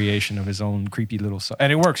variation of his own creepy little self.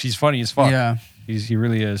 And it works. He's funny as fuck. Yeah. He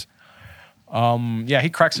really is. He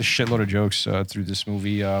cracks a shitload of jokes through this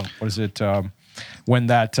movie. What is it? When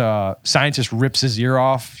that scientist rips his ear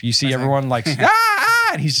off, you see everyone like,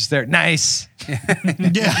 and he's just there. Nice.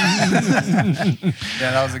 Yeah.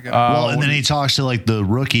 Yeah, that was a good. Well, and then he talks to like the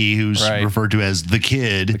rookie who's Right. referred to as the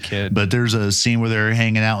kid. But there's a scene where they're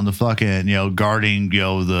hanging out in the fucking, guarding,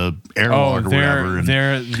 the airlock or whatever.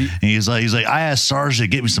 And he's like, I asked Sarge to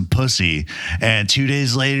get me some pussy. And 2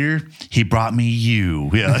 days later, he brought me you.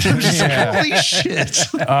 Yeah. I'm just like, holy shit.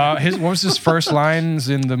 what was his first lines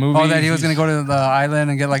in the movie? that he was gonna go to the island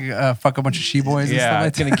and get like fuck a bunch of she boys. Yeah,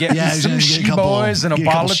 and stuff gonna get Yeah, he's some gonna get a she couple boys and a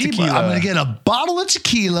bottle of she- tequila. I'm gonna get a bottle of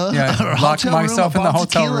tequila. Yeah, or a lock hotel myself room, a in the bottle of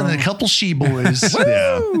hotel tequila room. and a couple she boys.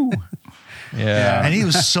 Yeah. Yeah. And he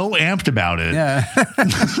was so amped about it. Yeah,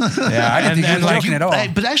 Yeah, I didn't think he was like, joking at all.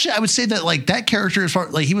 But actually, I would say that like that character, as far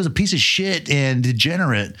like he was a piece of shit and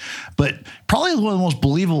degenerate, but probably one of the most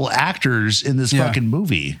believable actors in this Yeah. fucking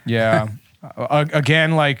movie. yeah.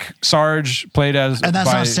 Again, like Sarge played as, And that's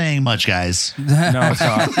by- not saying much, guys. No, it's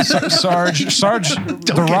not. Sarge, The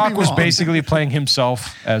get me Rock was wrong. basically playing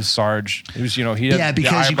himself as Sarge. It was, he had Yeah,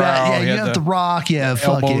 because the you got eyebrow, he you had have the Rock, elbow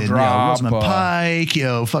fucking drop, Rosamund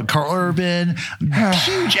Pike, fuck Carl Urban,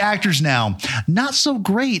 huge actors now. Not so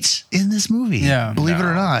great in this movie. Yeah. believe it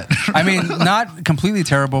or not. I mean, not completely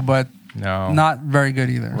terrible, but No. not very good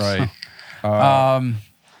either. Right.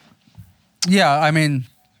 Yeah, I mean,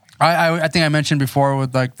 I think I mentioned before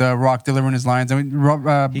with like the Rock delivering his lines. I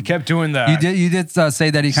mean, He kept doing that. you did say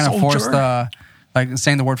that he kind of forced Soldier. like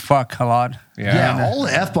saying the word fuck a lot. Yeah, all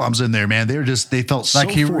the F bombs in there, man. They felt so Like,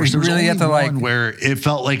 he forced. There was really only had to, like- one where it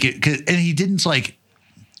felt like it, and he didn't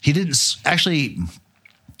actually.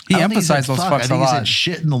 He I don't think emphasized said those fuck. fucks I a think he lot. said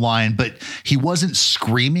shit in the line, but he wasn't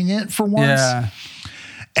screaming it for once. Yeah.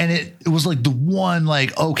 And it was like the one,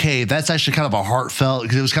 like, okay, that's actually kind of a heartfelt,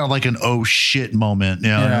 because it was kind of like an oh shit moment,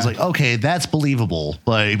 And I was Yeah. like, okay, that's believable.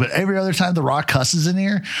 Like, but every other time the Rock cusses in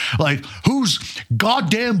here, like, whose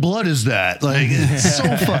goddamn blood is that? Like, it's so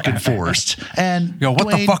fucking forced. And Yo, what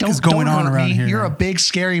the Dwayne, fuck is going on hurt around me. here? You're a big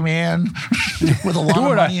scary man with a lot do of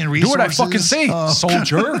what money and do resources. what I fucking say,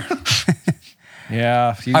 soldier.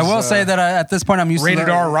 Yeah. I will say that at this point I'm used Rated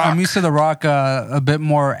to R Rock. I'm used to the Rock a bit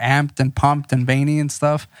more amped and pumped and veiny and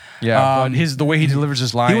stuff. Yeah, but the way he delivers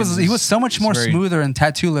his lines. He was so much more is very- smoother and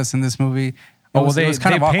tattoo-less in this movie. It Oh, well, was, it they was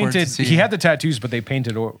kind of awkward painted. to see. He had the tattoos, but they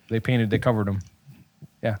covered him.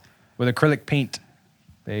 Yeah, with acrylic paint.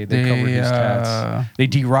 They covered his tats. They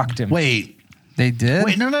de-rocked him. They did.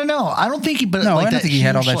 Wait, no. I don't think he. But No, like I don't that think he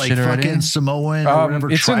had all huge, that shit already. Fucking Samoan or whatever.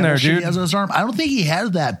 it's in tribal there, shit he dude. has on his arm. I don't think he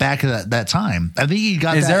had that back at that time. I think he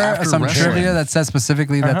got. Is that there after some wrestling. trivia that says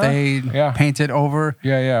specifically that they Yeah. painted over?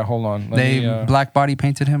 Yeah. Hold on. Black body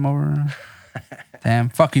painted him over. Damn,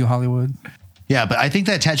 fuck you, Hollywood. Yeah, but I think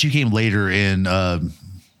that tattoo came later in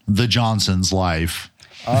the Johnson's life.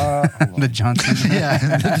 The Johnson. Yeah,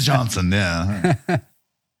 the Johnson. Yeah.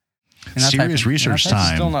 Serious research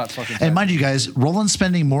time. Still not fucking. And mind you guys, Roland's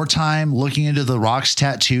spending more time looking into the Rock's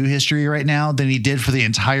tattoo history right now than he did for the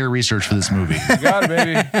entire research for this movie. You got it,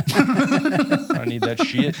 baby. I need that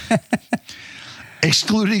shit.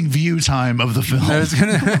 Excluding view time of the film.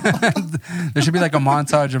 There should be like a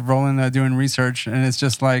montage of Roland doing research, and it's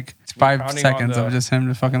just like 5 Pounding seconds on of the- just him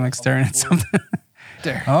just fucking like staring at something.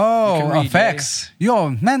 There. Oh, You can read, effects. Yo,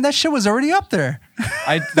 man, that shit was already up there.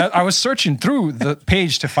 I was searching through the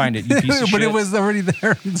page to find it. You piece of But shit. it was already there.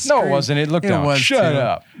 on the No, screen. it wasn't. It looked It down. was, Shut too.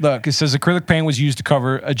 up. Look, it says acrylic paint was used to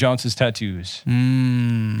cover Johnson's tattoos. But you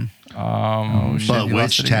lost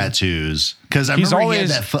which it again. tattoos? Because I He's remember he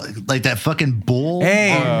always- had that that fucking bull.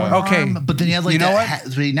 Hey, on one okay. arm, but then he had like You know that.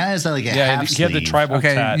 what? But he now has that like a Yeah, half he had the sleeve. tribal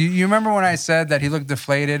Okay, tat. you remember when I said that he looked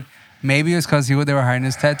deflated? Maybe it was because they were hiding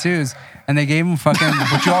his tattoos, and they gave him fucking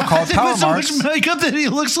what you all call He power put so marks. much makeup that he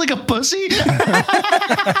looks like a pussy.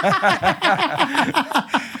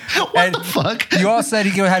 And the fuck? you all said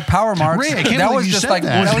he had power marks. Ray, I can't that believe was you just said like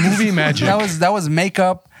that. that It was was movie magic. That was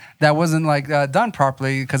makeup that wasn't like done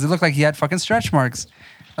properly because it looked like he had fucking stretch marks.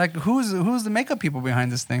 Like who's the makeup people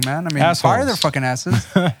behind this thing, man? I mean, Assholes. fire their fucking asses.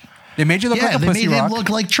 They made you look like a they pussy made him rock. look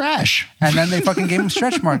like trash. And then they fucking gave him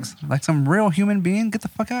stretch marks. Like some real human being. Get the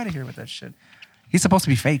fuck out of here with that shit. He's supposed to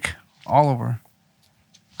be fake all over.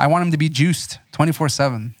 I want him to be juiced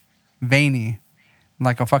 24/7. Veiny.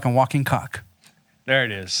 Like a fucking walking cock. There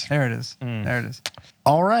it is. There it is. There it is.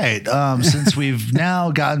 All right. Since we've now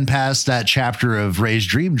gotten past that chapter of Ray's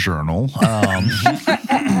Dream Journal,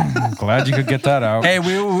 Glad you could get that out. Hey,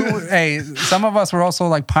 hey, some of us were also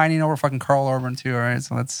like pining over fucking Carl Urban too, all right?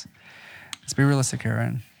 So let's be realistic here,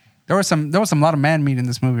 right? There was a lot of man meat in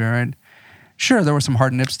this movie, all right? Sure, there were some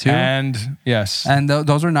hard nips too. And yes. And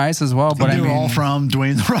those were nice as well, but they I were mean all from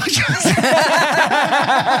Dwayne The Rock Johnson.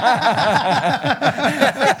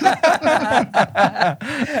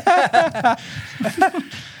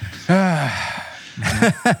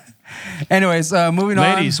 Anyways, moving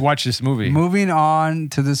on. Ladies, watch this movie. Moving on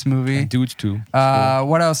to this movie. And dudes too.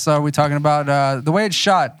 What else are we talking about? The way it's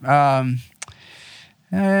shot.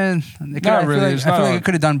 And I feel like it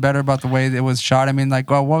could have done better about the way it was shot. I mean, like,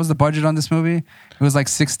 what was the budget on this movie? It was like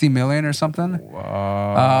 60 million or something.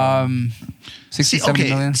 70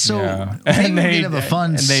 million. So Yeah. I think And we're they- gonna have a fun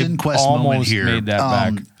and they SinQuest moment almost here. made that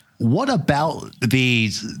back. What about the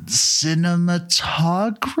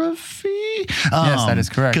cinematography? Yes, that is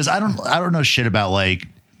correct. Because I don't know shit about like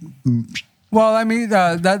Well, I mean,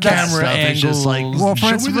 that's camera stuff. It's just like, Well,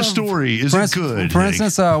 show me the story. Is it good? For Like,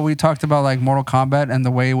 instance, we talked about like Mortal Kombat and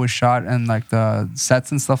the way it was shot and like the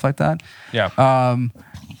sets and stuff like that. Yeah.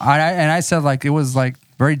 I said like it was like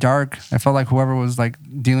very dark. I felt like whoever was like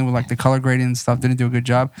dealing with like the color grading and stuff didn't do a good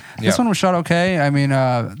job. Yeah. This one was shot okay. I mean,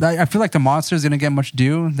 I feel like the monsters didn't get much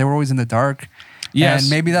due. They were always in the dark. Yes,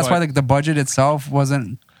 and maybe that's why but- like the budget itself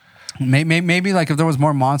wasn't. Maybe like if there was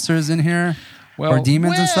more monsters in here or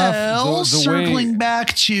demons and stuff. Well, The circling way-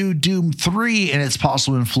 back to Doom 3 and its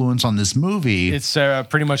possible influence on this movie. It's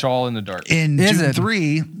pretty much all in the dark. In Is Doom it?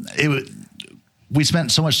 3, we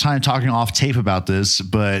spent so much time talking off tape about this,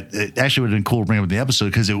 but it actually would have been cool to bring up in the episode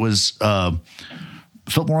because it was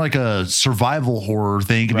felt more like a survival horror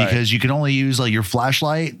thing Right. because you could only use like your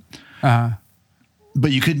flashlight, Uh-huh.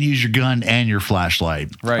 but you couldn't use your gun and your flashlight.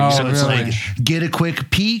 Right. Oh, So it's really? like get a quick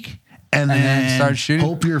peek. And then then start shooting?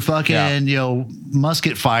 hope your fucking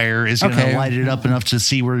musket fire is going to Okay. light it up enough to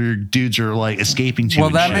see where your dudes are like escaping to. Well,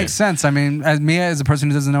 and that shit. makes sense. I mean, as a person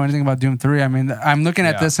who doesn't know anything about Doom 3, I mean, I'm looking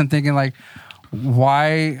at Yeah. this and thinking like,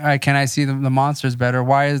 why can I see the monsters better?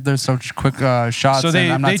 Why is there such quick shots? So they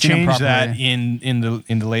and I'm not they seeing them changed that properly? in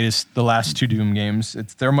the last two Doom games.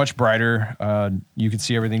 They're much brighter. You can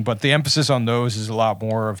see everything, but the emphasis on those is a lot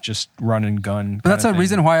more of just run and gun. But that's a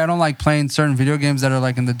reason why I don't like playing certain video games that are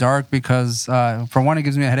like in the dark because for one, it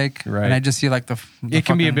gives me a headache, Right. and I just see like the It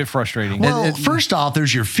can be a fucking- bit frustrating. Well, first off,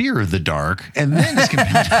 there's your fear of the dark, and then it's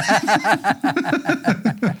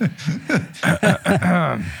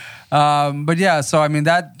But yeah, so I mean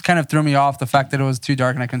that kind of threw me off the fact that it was too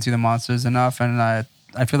dark and I couldn't see the monsters enough, and I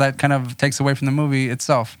feel that kind of takes away from the movie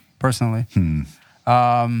itself. Personally,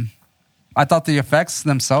 I thought the effects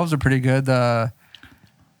themselves are pretty good.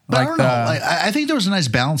 But I don't know. I think there was a nice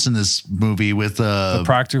balance in this movie with the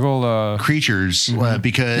practical creatures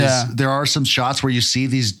because Yeah. there are some shots where you see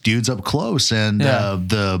these dudes up close, and Yeah.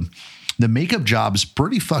 the makeup job is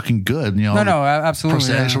pretty fucking good. You know, No, absolutely.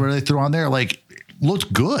 prosthetics Yeah. or whatever they threw on there like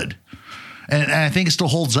looked good, and I think it still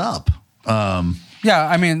holds up Yeah,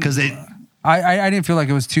 I mean, because they. I didn't feel like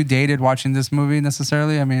it was too dated watching this movie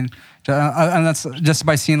necessarily. I mean, and that's just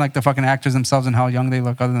by seeing like the fucking actors themselves and how young they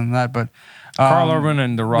look. Other than that, but Carl Urban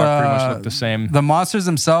and The Rock pretty much look the same. The monsters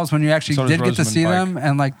themselves, when you actually So does did get to Rosamund see Pike. them,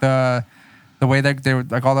 and like the way that they were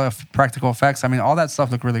like all the practical effects. I mean, all that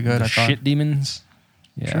stuff looked really good. I thought. Shit demons.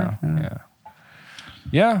 Yeah, Sure, yeah.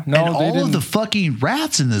 yeah. No, and they all didn't. of the fucking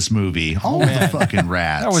rats in this movie. All of the fucking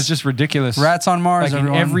rats. That was just ridiculous. Rats on Mars. Like in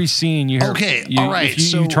everyone. every scene, you hear. Okay, you, all right, If you,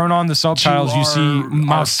 so you turn on the subtitles, you see our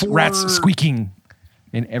mouse, four- rats squeaking,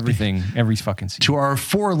 in everything, every fucking scene. to our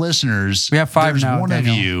 4 listeners. We have 5 there's now, one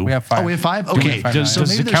Daniel. of you. We have 5. Oh, we have 5? We have Okay. 5 Does- now.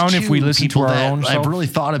 does it maybe count there's if we 2 listen to people our that own I've self? really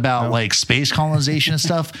thought about like space colonization and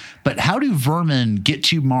stuff, but how do vermin get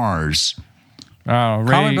to Mars? Ray,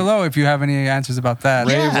 Comment below if you have any answers about that.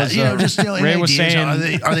 Ray Yeah, was, just any Ray was ideas?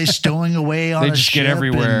 saying- are they stowing away on They a just get ship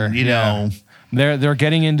everywhere. and, you know, They're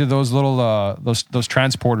getting into those little those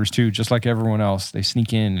transporters too, just like everyone else. They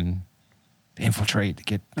sneak in and they infiltrate to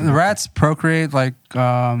get The rats procreate like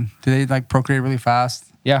do they like procreate really fast?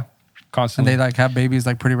 yeah, And constantly they like have babies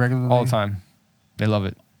like pretty regularly all the time. They love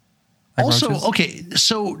it. Like also, roaches? okay,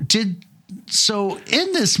 so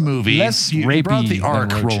in this movie, Less you brought rapey the than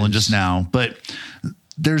arc roaches. rolling just now, but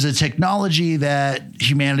there's a technology that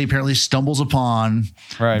humanity apparently stumbles upon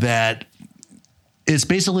Right. that it's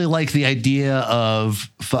basically like the idea of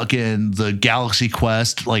fucking the Galaxy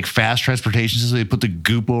Quest, like fast transportation system. They put the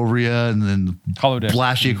goop over you and then Holodeck.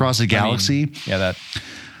 blast you across the galaxy. I mean, yeah, that.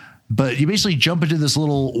 But you basically jump into this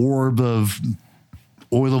little orb of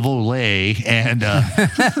oil of Olay and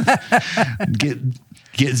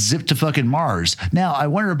get zipped to fucking Mars. Now, I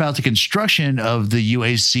wonder about the construction of the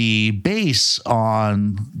UAC base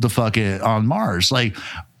on Mars. Like,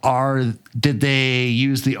 did they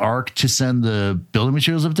use the Ark to send the building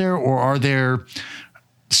materials up there, or are there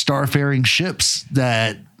starfaring ships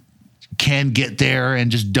that can get there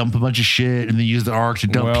and just dump a bunch of shit and then use the Ark to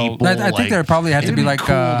dump people? I think there probably had to be like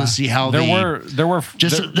cool to see how there were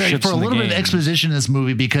just like, for a little bit of exposition in this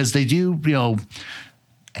movie, because they do,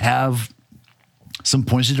 have some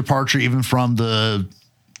points of departure even from the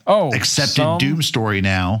accepted Doom story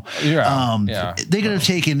now. Yeah. They could have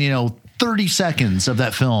taken, 30 seconds of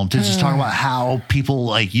that film to just talk about how people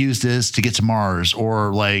like use this to get to Mars,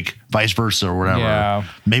 or like vice versa or whatever. Yeah.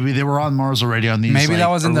 Maybe they were on Mars already on these. Maybe like, that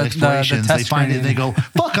wasn't the explorations. test They find it and they screening. go,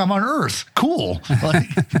 "Fuck, I'm on Earth. Cool." Like,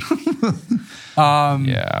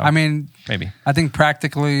 Yeah. I mean, Maybe. I think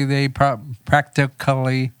practically whatever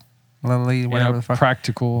the fuck.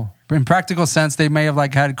 Practical. In practical sense, they may have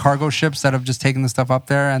like had cargo ships that have just taken the stuff up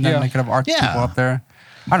there, and then Yeah. they could have arced Yeah. people up there.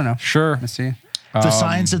 I don't know. Sure. Let's see. the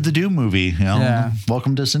science of the Doom movie. Yeah.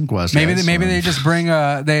 Welcome to Synquest. Maybe guys. they just bring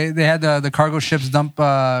they had the cargo ships dump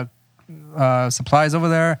supplies over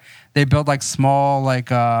there. They built like small I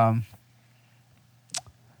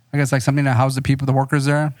guess like something to house the workers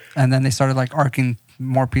there, and then they started like arcing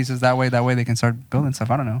more pieces that way. That way they can start building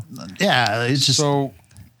stuff. I don't know. Yeah, it's just So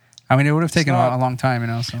I mean, it would have taken not- a long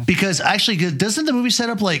time, So because actually, doesn't the movie set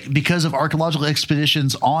up like because of archaeological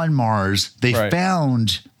expeditions on Mars, they Right.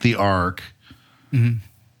 found the Ark. Mm-hmm.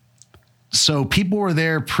 So people were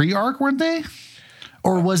there pre-Ark, weren't they?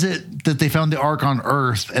 Or was it that they found the Ark on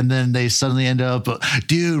Earth and then they suddenly end up,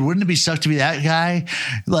 dude, wouldn't it be sucked to be that guy?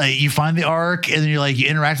 Like you find the Ark and then you're like, you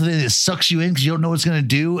interact with it and it sucks you in because you don't know what it's going to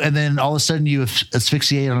do. And then all of a sudden you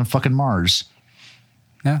asphyxiate on fucking Mars.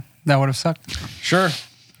 yeah, that would have sucked. sure.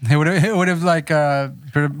 It would have like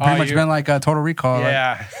pretty much been like a Total Recall.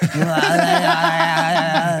 Yeah.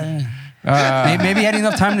 Maybe he had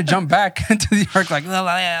enough time to jump back into the Ark. Like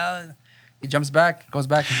he jumps back, goes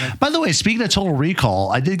back. And like, By the way, speaking of Total Recall,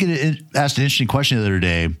 I did get asked an interesting question the other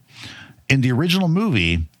day. In the original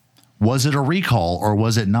movie, was it a recall or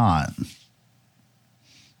was it not?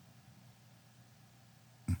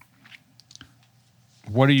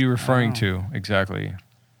 What are you referring to exactly?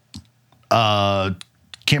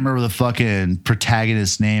 Can't remember the fucking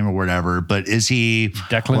protagonist's name or whatever, but is he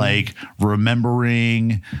Declan? like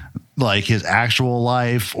remembering like his actual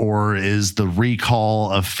life, or is the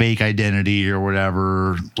recall a fake identity or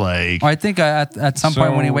whatever? Like, I think at some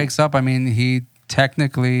point when he So- wakes up, I mean, he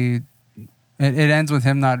technically it ends with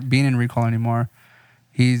him not being in Recall anymore.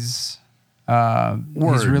 He's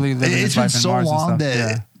really living his it's been life in so Mars long and stuff. that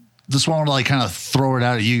Yeah. just wanted to like kind of throw it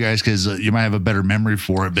out at you guys because you might have a better memory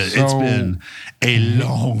for it, but it's So- been a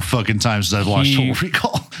long fucking time since I've watched He- Total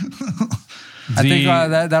Recall. I think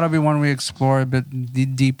The- that'll be one we explore a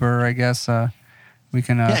bit deeper. I guess we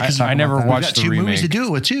can. Yeah, 'cause talk I never about that. We've watched got the two movies to remake. do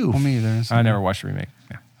it with too. Well, me either. So. I never watched the remake.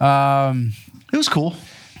 Yeah. It was cool.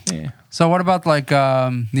 Yeah. So what about like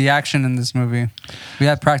the action in this movie? We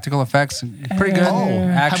had practical effects, pretty good. Oh, have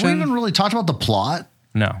we action. even really talked about the plot?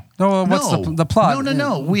 No. No, what's No. the plot?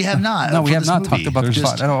 No, we have not. No, we for have this not movie. talked about the Just-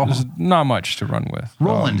 plot at all. There's not much to run with.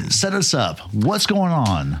 Roland, set us up. What's going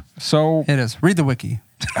on? So It is. Read the wiki.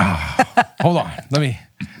 hold on. Let me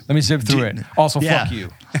zip through it. Also, Yeah. fuck you.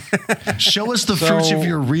 Show us the So- fruits of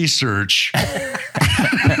your research.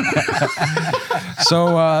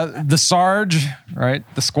 So the Sarge, right?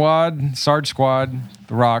 The squad, Sarge squad,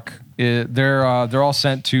 the Rock. They're all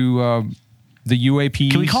sent to the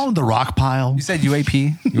UAP. Can we call him the rock pile? You said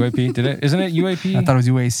UAP. UAP? Did it? Isn't it UAP? I thought it was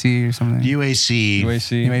UAC or something. UAC.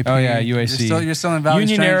 UAC. UAP. Oh yeah, UAC. You're still in Valley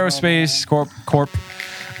Union Strange. Aerospace Corp.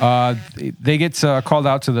 They get called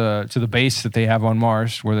out to the base that they have on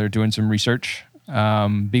Mars where they're doing some research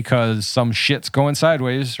because some shit's going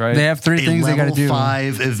sideways, right? They have three A things they got to level do.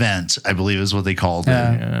 5 event, I believe is what they called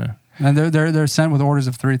Yeah. it. Yeah. And they're sent with orders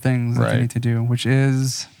of three things that Right. they need to do, which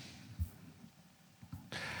is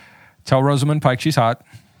Tell Rosamund Pike she's hot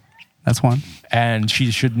that's one, and she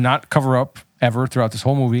should not cover up ever throughout this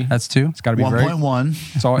whole movie. that's two, It's got to be very 1.1.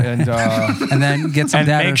 so and and then get some and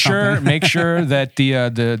data. make sure that the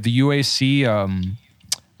UAC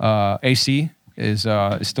AC is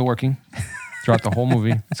still working. throughout the whole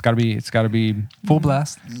movie. It's got to be Full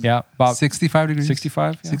blast. yeah, about 65 degrees.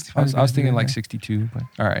 65. Yeah. 65 I was thinking degrees, like yeah. 62, but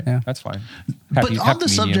all right, Yeah. that's fine. But Happy- on happy the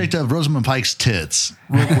medium. subject of Rosamund Pike's tits,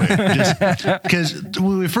 real quick, because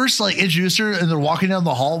when we first like introduced her and they're walking down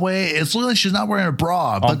the hallway, it's looking like she's not wearing a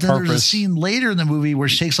bra. But then there's a purpose. scene later in the movie where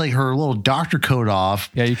she takes like her little doctor coat off.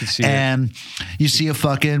 Yeah, you can see it. and you see a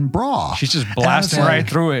fucking bra. She's just And I was blasting like, right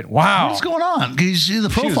through it. Wow. What's going on? Because you see the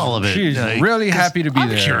profile of it. she's really 'cause happy to be I'm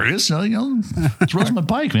there. curious. It's Rosamund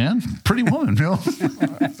Pike, man. Pretty woman.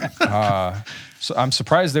 So I'm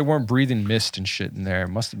surprised they weren't breathing mist and shit in there. It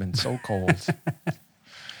must have been so cold.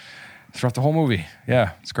 Throughout the whole movie.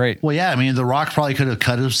 Yeah, it's great. Well, yeah. I mean, The Rock probably could have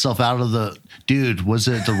cut himself out of the. Dude, was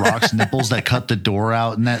it The Rock's nipples that cut the door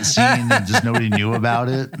out in that scene and just nobody knew about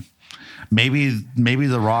it? Maybe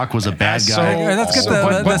The Rock was a bad So- guy. Hey, let's get So, the,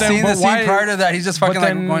 but- the but then- scene. but The why- scene prior to that, he's just fucking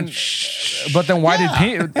then- like going. Shh. But then why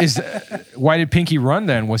Yeah. why did Pinky run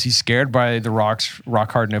then? Was he scared by the Rock's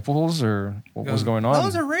rock hard nipples or what was going on?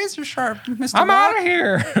 Those are razor sharp, Mr. I'm Rock. out of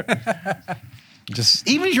here. Just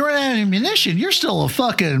Even if you're out of ammunition, you're still a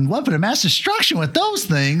fucking weapon of mass destruction with those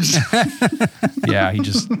things. yeah,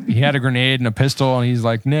 he had a grenade and a pistol and he's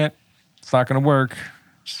like, nah, it's not gonna work.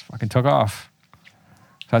 Just fucking took off.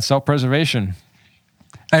 That's self-preservation.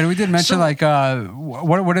 And we did mention So-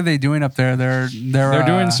 what are they doing up there? They're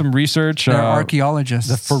Doing some research. They're archaeologists.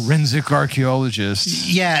 The forensic archaeologists.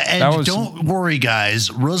 Yeah, and That was- don't worry, guys.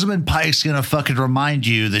 Rosamund Pike's gonna fucking remind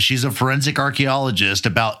you that she's a forensic archaeologist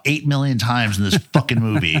about 8 million times in this fucking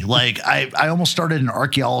movie. Like, I almost started an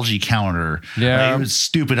archaeology counter. Yeah. Like, it was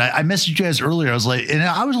stupid. I messaged you guys earlier. I was like, and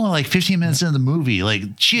I was only like 15 minutes into the movie. Like,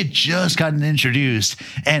 she had just gotten introduced,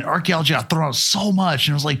 and archaeology got thrown out so much,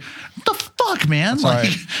 and I was like, what the fuck, man? All Like,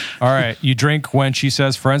 right. All right. You drink when she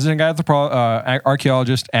says forensic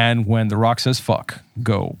archaeologist and when The Rock says fuck.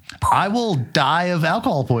 Go. I will die of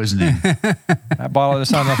alcohol poisoning. That bottle,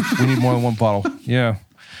 that's not enough. We need more than one bottle. Yeah.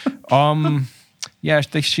 Yeah,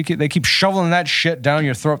 they keep shoveling that shit down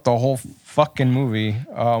your throat the whole fucking movie.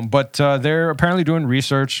 But they're apparently doing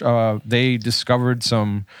research. They discovered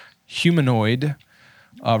some humanoid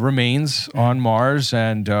remains on Mars,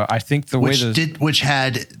 and I think the way which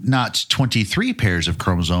had not 23 pairs of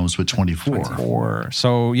chromosomes, but 24.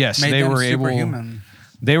 So yes, Made they them were able. superhuman.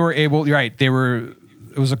 They were able. Right. They were.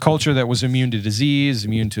 It was a culture that was immune to disease,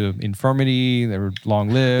 immune to infirmity. They were long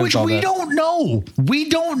lived. Which we don't know. We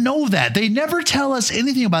don't know that. They never tell us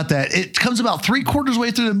anything about that. It comes about 3/4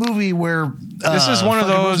 way through the movie where This is one of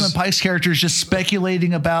fucking those- Rosamund Pike's character is just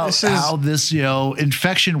speculating about This is- how this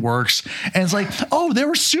infection works, and it's like, oh, there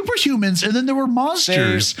were superhumans, and then there were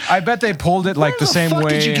monsters. I bet they pulled it like Where the same fuck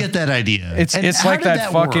way. Did you get that idea? It's And it's how like did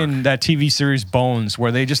that work? fucking that TV series Bones,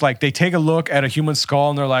 where they just like they take a look at a human skull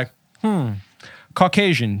and they're like,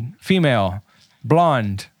 Caucasian, female,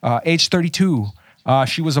 blonde, age 32.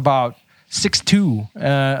 She was about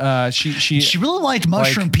 6'2". She really liked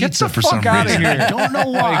mushroom like, get pizza the for fuck some outta reason. here. I don't know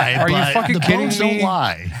why. are you but fucking the kidding bones me? Don't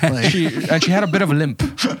lie. Like, she had a bit of a limp.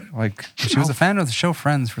 Like She was a fan of the show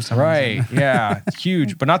Friends for some right, reason. yeah,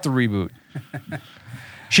 huge, but not the reboot.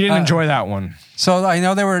 She didn't enjoy that one. So I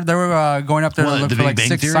know they were going up there What, to look the for Big like Bang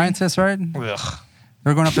 6 Theory? scientists, right? They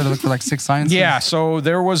were going up there to look for like 6 scientists. Yeah, so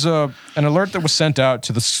there was an alert that was sent out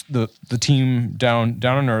to the team down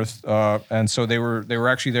on Earth, and so they were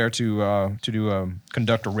actually there to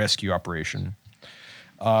conduct a rescue operation.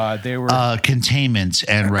 They were containment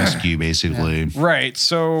and rescue, basically. right.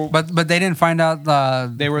 So But they didn't find out.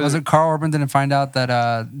 were- Carl Urban didn't find out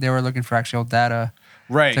that they were looking for actual data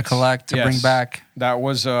right to collect to bring Yes. back. That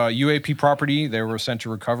was UAP property. They were sent to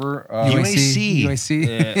recover. UAC.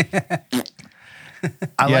 UAC.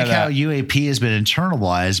 I Yeah, like how that. UAP has been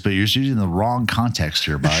internalized, but you're using the wrong context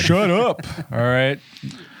here, bud. Shut up! All right.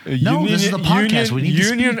 No, this is the podcast. We need to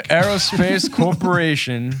Union speak. Aerospace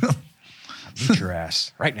Corporation. Eat your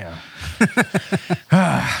ass right now.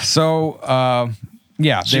 So,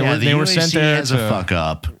 yeah, So, the they were UAC sent there has to a fuck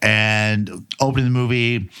up, and opening the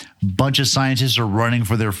movie, bunch of scientists are running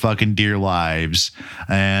for their fucking dear lives,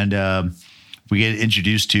 and we get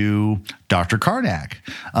introduced to Dr. Karnak,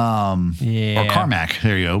 Yeah. or Carmack.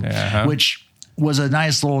 There you go, Uh-huh. which was a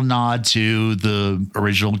nice little nod to the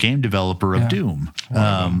original game developer of Yeah. Doom.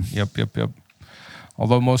 Yep.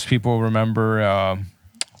 Although most people remember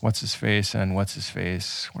what's his face and what's his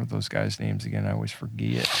face. What are those guys' names again? I always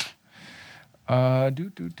forget.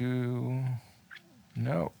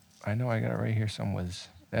 No, I know I got it right here. Someone's.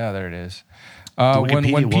 Yeah, there it is.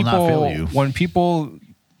 Wikipedia will not fail you. When people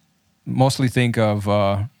mostly think of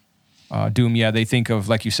Doom, yeah, they think of,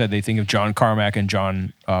 like you said, they think of John Carmack and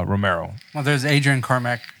John Romero. Well, there's Adrian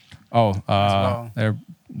Carmack. Oh, well.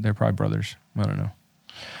 they're probably brothers. I don't know.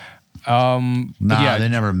 Nah, yeah, they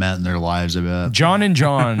never met in their lives, I bet. John and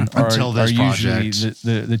John Until this are usually project.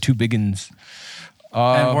 the two big uns.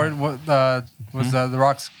 And what was the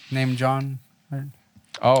Rock's name? John. Right?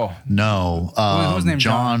 Oh, No. Who's named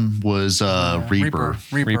John was Reaper.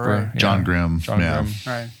 Reaper. Right. John yeah. Grimm. John yeah. Grimm.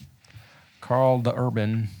 Right. Carl the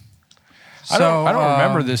Urban. So, I don't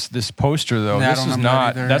remember this poster though. Yeah, I This don't is remember that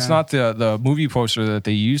not. either, That's yeah. not the movie poster that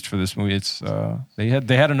they used for this movie. It's they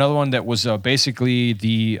had another one that was basically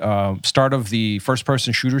the start of the first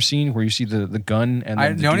person shooter scene where you see the gun and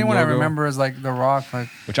then The only Doom one I logo, remember is like The Rock. Like,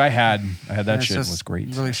 which I had that it's shit. It just was great.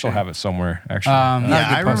 really I still shit. have it somewhere actually. Not a Yeah,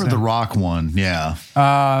 good I remember poster. the Rock one. Yeah.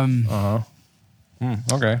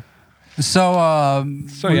 Okay. So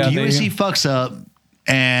So yeah, the they- USC fucks up,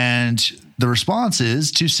 and the response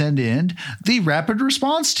is to send in the rapid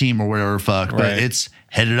response team or whatever fuck. But Right. it's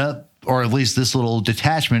headed up, or at least this little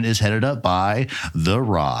detachment is headed up by The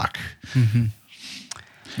Rock.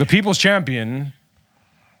 the People's Champion,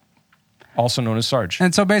 also known as Sarge.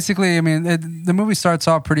 And so basically, I mean, the movie starts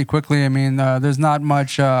off pretty quickly. I mean, there's not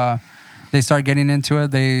much. They start getting into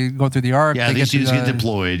it. They go through the arc. Yeah, they these to dudes the- get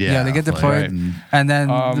deployed. Yeah, they get like, deployed, and- and then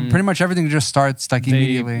pretty much everything just starts like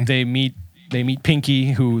immediately. They meet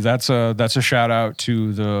Pinky, who that's a shout out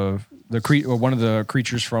to the one of the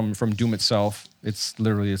creatures from Doom itself. It's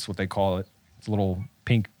what they call it. It's a little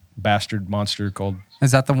pink bastard monster called.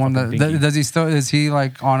 Is that the one fucking that Pinky. does he still? Is he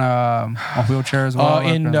like on a wheelchair as well?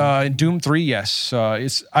 In Doom 3, yes.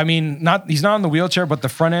 He's not on the wheelchair, but the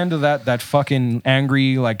front end of that fucking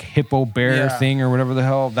angry like hippo bear Yeah. thing or whatever the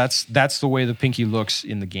hell. That's the way the Pinky looks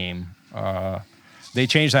in the game. They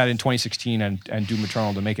changed that in 2016 and Doom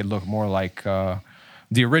Eternal to make it look more like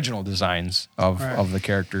the original designs of the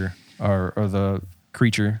character or the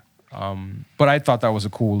creature. But I thought that was a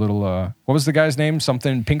cool little. What was the guy's name?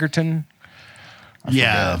 Something Pinkerton.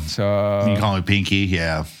 yeah. So You call me Pinky.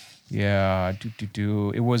 Yeah. yeah,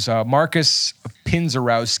 It was Marcus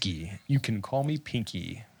Pinzarowski. You can call me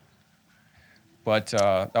Pinky. But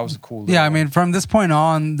that was a cool. Yeah, I little- mean, from this point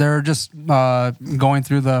on, they're just going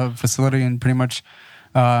through the facility and pretty much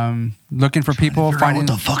looking for people, Figure out finding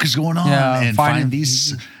what the fuck is going on, Yeah, and finding- find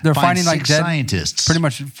these. they're find finding, like, six dead- scientists. pretty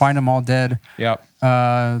much find them all dead Yep.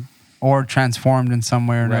 or transformed in some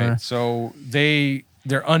way or another. Right. So they're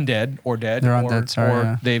undead or dead. They're or, undead, sorry, or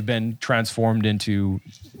yeah. they've been transformed into.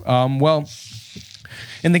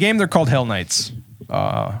 In the game they're called Hell Knights.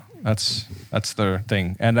 That's their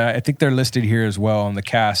thing, and I think they're listed here as well on the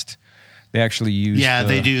cast. They actually use. Yeah, the-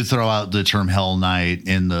 they do throw out the term Hell Knight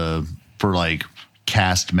for like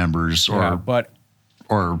cast members Yeah, but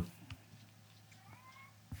or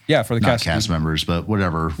yeah, for the not cast. cast members, but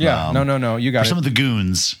whatever. Yeah, no, you got for it. some of the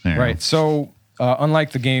goons, you know. Right. So,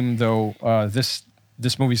 unlike the game, though, this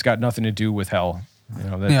movie's got nothing to do with hell. You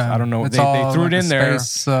know, that, Yeah, I don't know. It's They all threw like it in a there.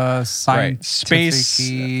 Space,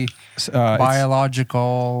 scientific-y,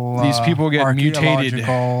 biological. these people get mutated.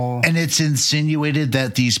 archaeological. And it's insinuated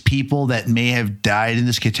that these people that may have died in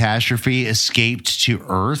this catastrophe escaped to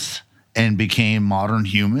Earth and became modern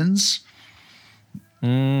humans.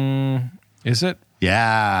 Is it?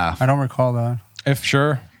 Yeah. I don't recall that. If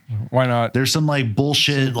sure, why not? There's some like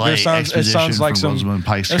bullshit like It sounds exposition like from some. Rosamund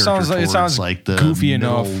Pike's It sounds character like it sounds towards, like the goofy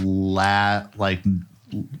middle enough.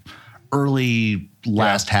 early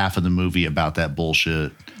last half of the movie about that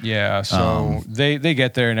bullshit. Yeah. So they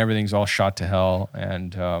get there and everything's all shot to hell,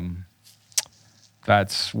 and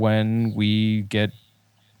that's when we get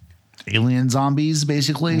Alien zombies,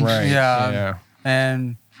 basically. right. Yeah.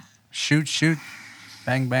 And shoot,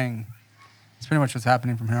 bang, bang. That's pretty much what's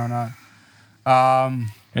happening from here on out.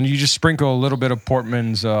 And you just sprinkle a little bit of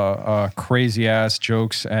Portman's crazy ass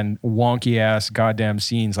jokes and wonky ass goddamn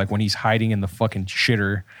scenes, like when he's hiding in the fucking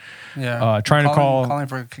shitter, Yeah. trying to call calling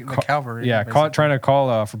for the cavalry. yeah, basically. trying to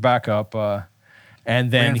call for backup, and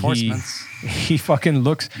then Reinforcements. he fucking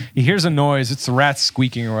looks. He hears a noise. It's the rats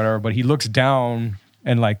squeaking or whatever, but he looks down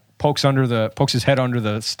and like pokes his head under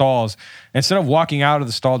the stalls instead of walking out of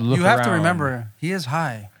the stall to look. You have to around. remember, he is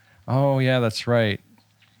high. Oh yeah, that's right.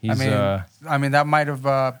 He's, I mean, that might have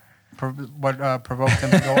provoked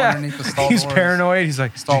him to go underneath the stall he's doors. paranoid. He's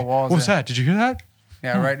like, Stall walls, What was yeah. that? Did you hear that?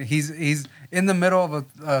 Yeah, right. He's in the middle of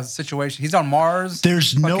a situation. He's on Mars.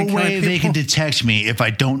 There's no fucking killing way they can people. detect me if I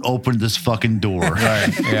don't open this fucking door. Right.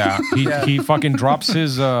 Yeah. He fucking drops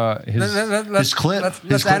his His clip. Let's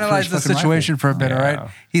His clip analyze for the his fucking situation for a bit, all Yeah. right?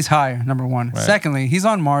 He's high, number one. Secondly, he's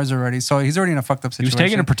on Mars already, so he's already in a fucked up he was situation.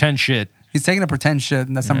 taking a pretend shit. He's taking a pretend shit,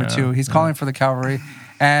 and that's number Yeah. two. He's calling for the cavalry.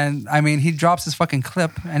 And I mean, he drops his fucking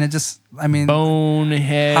clip, and it just, I mean,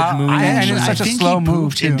 bonehead movie. and it's such a slow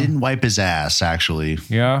move too. And didn't wipe his ass. Actually,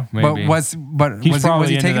 Yeah, maybe. Was he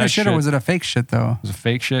probably taking into a that shit or was it a fake shit though? It was a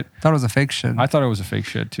fake shit. I thought it was a fake shit. I thought it was a fake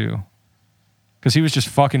shit too. Because he was just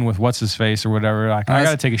fucking with what's his face or whatever. Like, I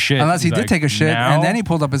gotta take a shit. Unless he He's did like, take a shit, now? and then he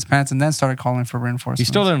pulled up his pants and then started calling for reinforcements. He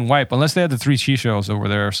still didn't wipe unless they had the 3 Chichos over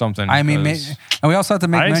there or something. I mean, and we also have to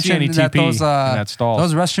make I didn't see mention any that TP those in that stall.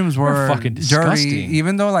 those restrooms were fucking dirty, disgusting.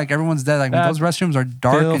 even though like everyone's dead. Like those restrooms are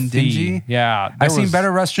dark and dingy. Yeah, I've seen better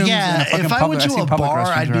restrooms. yeah. in a fucking If I public, went I've to seen a public bar,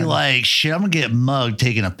 restrooms I'd be right. like, shit, I'm gonna get mugged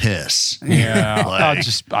taking a piss. Yeah, Like-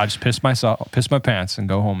 I'll just piss my pants and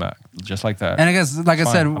go home just like that. And I guess, like I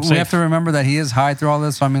Fine. said, I'm we safe. have to remember that he is high through all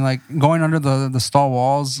this. So I mean, like going under the stall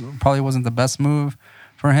walls probably wasn't the best move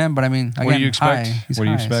for him. But I mean, again, What do you expect? high. He's What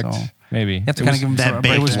do you high, expect? so Maybe you have to kind of give him that some a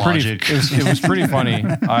break. baked It was there. pretty. logic. It was pretty funny.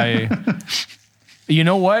 You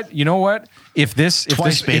know what? If this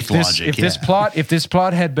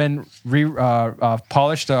plot had been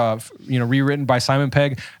polished, rewritten by Simon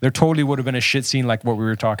Pegg, there totally would have been a shit scene like what we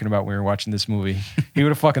were talking about when we were watching this movie. He would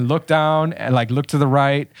have fucking looked down and like looked to the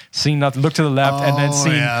right, seen nothing, looked to the left, and then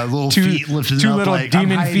seen little two feet lifted two up little like, I'm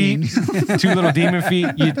demon feet, hiding. two little demon feet.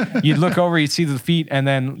 You'd look over, you'd see the feet, and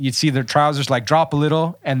then you'd see their trousers like drop a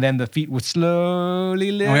little, and then the feet would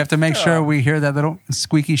slowly lift. And we have to make sure we hear that little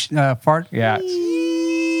squeaky fart. Yeah.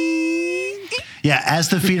 Yeah, as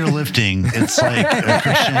the feet are lifting, it's like a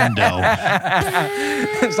crescendo.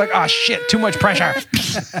 It's like, oh shit, too much pressure.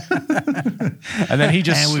 And then he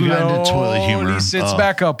just And we've gotten into toilet humor. slowly sits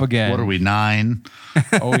back up again. What are we, 9?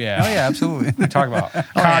 Oh yeah. Oh yeah, absolutely. Talk about Oh,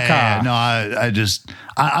 caca. yeah. No,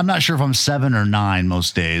 I'm not sure if I'm 7 or 9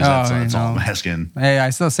 most days. That's all I'm asking. Hey, I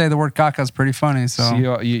still say the word caca is pretty funny. So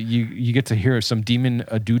See, you get to hear some demon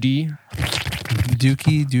duty.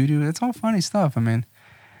 dookie, doo-doo, it's all funny stuff. I mean,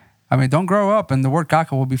 don't grow up and the word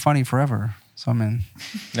caca will be funny forever. So I mean,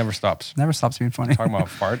 Never stops. never stops being funny. Talking about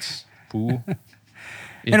farts, poo.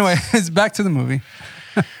 Anyway, it's back to the movie.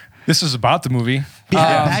 This is about the movie.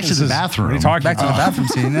 Yeah, back to This the is- bathroom. What are you talking Back to the about? bathroom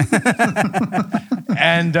scene.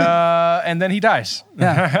 And then he dies.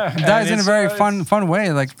 Yeah, he dies in a it's, very uh, fun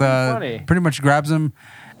way. Like funny. pretty much grabs him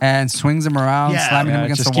and swings him around, Yeah, slamming him yeah,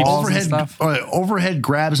 against just the keeps- walls and stuff. Overhead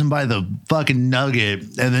grabs him by the fucking nugget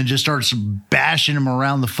and then just starts bashing him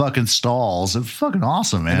around the fucking stalls. It's fucking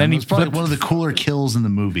awesome, man. And then he it's probably flipped- one of the cooler kills in the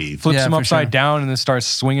movie. Flips Yeah, him for upside sure. down and then starts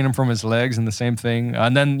swinging him from his legs and the same thing.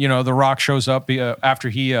 And then, The Rock shows up after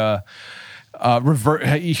he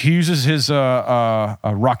he uses his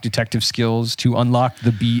rock detective skills to unlock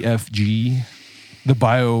the BFG, the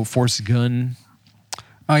Bio Force gun.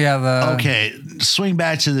 Oh yeah, Okay, swing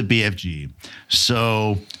back to the BFG.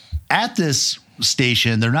 So at this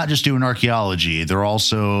station, they're not just doing archaeology; they're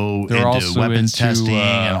also into weapons testing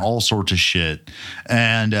and all sorts of shit.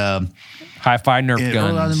 And Hi-fi Nerf early on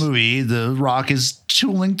in guns. the movie, The Rock is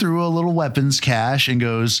tooling through a little weapons cache and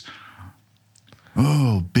goes,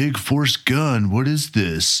 "Oh, Big Force gun. What is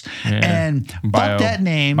this?" Yeah. And fuck that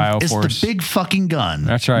name. It's Bioforce. the Big fucking gun.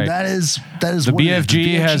 That's right. That is The what it is. BFG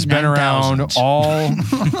The has been around 9000. all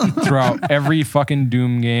throughout every fucking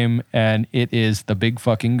Doom game, and it is the big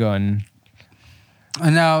fucking gun.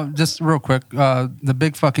 And now, just real quick, the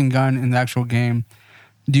big fucking gun in the actual game.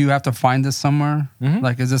 Do you have to find this somewhere? Mm-hmm.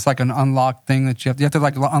 Like, is this like an unlocked thing that you have to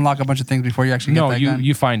like unlock a bunch of things before you actually get No, that gun?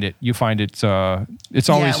 you find it. You find it. It's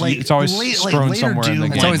always strewn later somewhere in the Doom,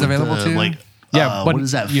 game. It's always with available the, to you? Like, Yeah, but what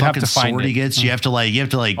is that you have fucking to find sword it. he gets? You have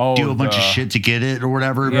to Oh, do a bunch of the- shit to get it or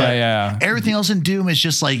whatever. Yeah, but yeah. Everything else in Doom is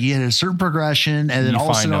just like you had a certain progression, and then You all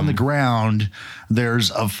of a sudden find on the them. ground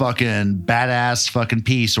there's a fucking badass fucking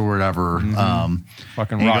piece or whatever.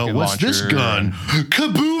 Fucking and you rocket go, "What's this launcher gun?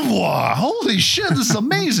 Kaboom! Holy shit! This is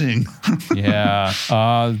amazing." Yeah,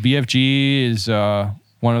 BFG is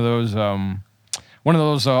one of those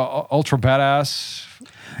ultra badass.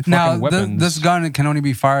 now, fucking weapons. this gun can only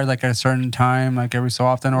be fired like at a certain time, like every so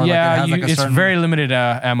often, or Yeah, like it has like a it's certain. very limited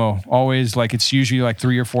ammo. Always like it's usually like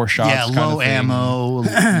 3 or 4 shots. Yeah, kind of low thing. ammo,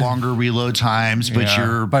 longer reload times, but Yeah.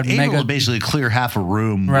 you're But able mega- to basically clear half a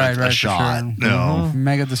room Right, with right, a for shot. sure. You know?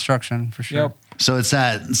 mega destruction for sure. Yep. So it's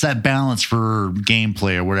that balance for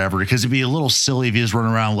gameplay or whatever. Because it'd be a little silly if you just run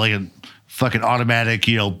around like a fucking automatic,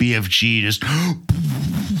 BFG, just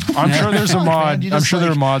I'm sure there's a Man, mod. you I'm just, sure there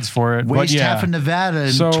are like, mods for it. But waste yeah, half of Nevada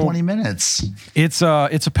in So- 20 minutes. it's a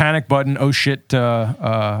panic button. Oh shit!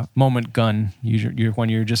 Moment gun. You're when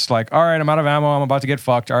you're just like, all right, I'm out of ammo. I'm about to get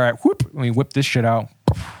fucked. All right, whoop. Let me whip this shit out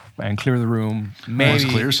and clear the room. Let's Maybe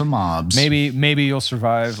clear some mobs. maybe you'll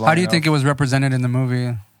survive. How do you think it was represented in the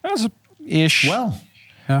movie? That was ish. Well,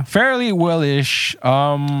 fairly well-ish.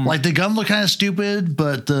 Like the gun looked kind of stupid,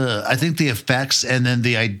 but I think the effects and then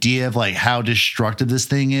the idea of like how destructive this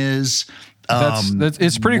thing is.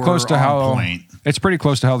 It's pretty were cause to on how point. it's pretty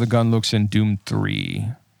close to how the gun looks in Doom 3.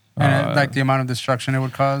 And like the amount of destruction it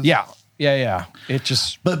would cause. Yeah. It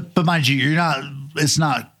just But mind you, it's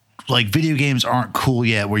not like video games aren't cool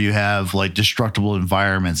yet where you have like destructible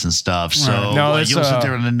environments and stuff. So Right. No, like, it's, you'll sit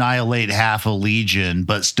there and annihilate half a legion,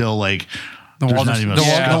 but still like The there's walls, not are, even a the,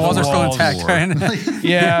 wall- scuffle the walls are still wall intact, or- right?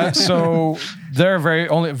 yeah. So there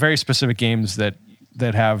are only very specific games that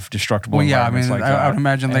have destructible Well, yeah, I environments mean, like I that. would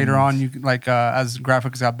imagine later And- on, you could, like as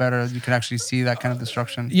graphics got better, you could actually see that kind of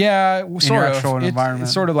destruction. Yeah, sort of. actual environment.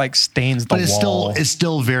 It sort of like stains the But wall. it's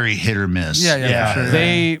still very hit or miss. Yeah, for sure.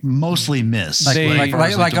 They mostly miss. Like, They-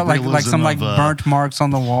 like some like burnt marks on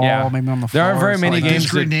the wall, Yeah. maybe on the There floor. aren't very so many like- games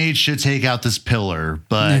This that- grenade should take out this pillar,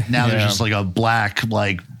 but now there's Yeah. just like a black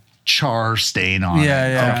like char stain on Yeah,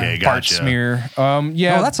 it. yeah. Okay, part gotcha. smear. Oh,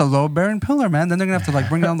 Yeah, that's a load-bearing pillar, man. Then they're gonna have to like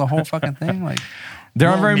bring down the whole fucking thing. Like, there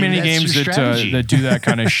aren't Well, very maybe many that's games your that strategy. that do that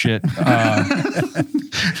kind of shit.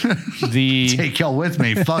 Take y'all with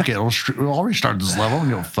me. Fuck it. I'll restart this level and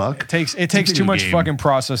go fuck. It takes too video much game. fucking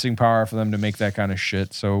processing power for them to make that kind of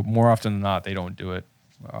shit. So more often than not, they don't do it.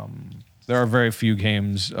 There are very few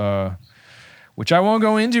games, which I won't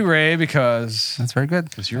go into, Ray, because that's very good.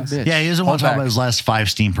 you're a bitch. Yeah, he doesn't want to Hold talk back. about his last 5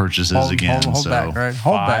 Steam purchases again. hold so back, right?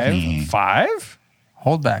 Hold back. Mhm. Five?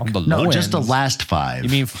 Hold back. On the No, low just the ends. last 5. You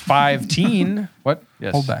mean 15? What?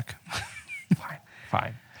 Yes. Hold back.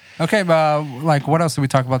 Fine. Okay, but like, what else did we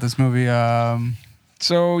talk about this movie?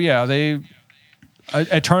 So yeah,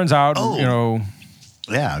 it turns out, Oh. you know,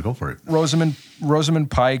 Yeah, go for it. Rosamund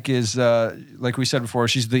Pike is like we said before,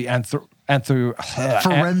 she's the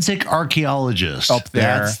Forensic archaeologist up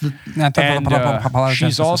there. That's the and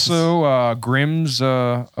she's also Grimm's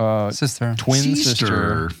Sister. twin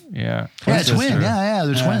Sister. sister. Yeah, twin. sister. Yeah,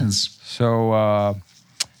 they're twins. So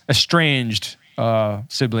estranged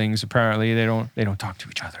siblings. Apparently, they don't talk to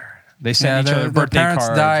each other. They send each other their birthday parents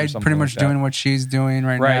cards or died something pretty like much that. doing what she's doing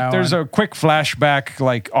right now. Right. There's and a quick flashback,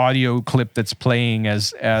 like audio clip that's playing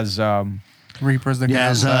as Reapers. The Yeah,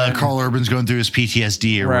 as Carl Urban's going through his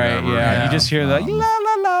PTSD or right. whatever. Yeah. You just hear that la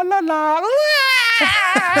la la la la.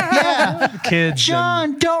 Yeah. Kids.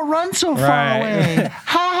 John, don't run so far Right. away.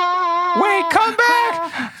 Wait, come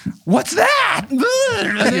back! What's that? You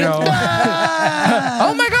know.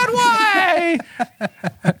 Oh my God! Why?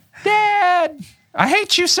 Dad, I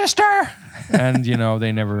hate you, sister. And you know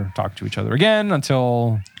they never talk to each other again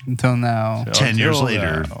until now. 10 years until,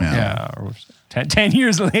 later. Yeah, or 10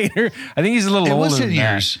 years later. I think he's a little It older was 10 than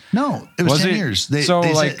that. years. No, it was, Was 10 it? years. So,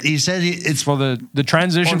 like- he said it's Well, the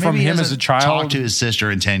transition or from maybe he him as a hasn't child, talked to his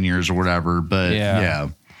sister in 10 years or whatever, but Yeah.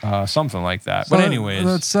 yeah. Something like that. But anyways,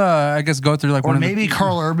 let's I guess go through like Or one maybe of the,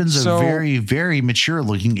 Carl Urban's So- a very, very mature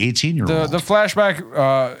looking 18-year-old. the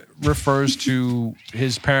flashback refers to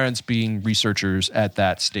his parents being researchers at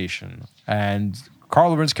that station, and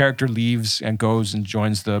Carl Urban's character leaves and goes and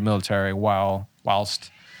joins the military whilst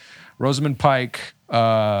Rosamund Pike.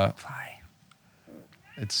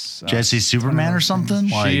 It's Jesse Superman or something?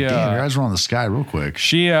 She, Like, damn, your eyes were on the sky real quick.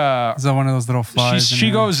 she is that one of those little flies? she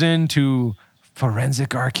goes into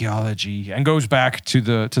forensic archaeology and goes back to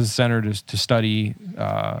the center to study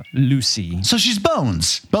Lucy. So she's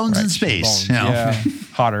Bones. Bones in space. Bones, You know? yeah,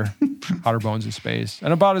 hotter bones in space,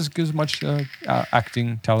 and about as much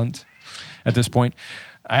acting talent at this point.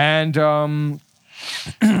 And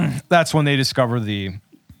that's when they discover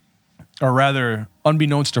or rather,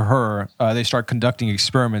 unbeknownst to her, they start conducting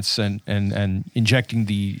experiments and injecting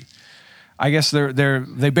I guess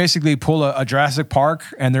they basically pull a Jurassic Park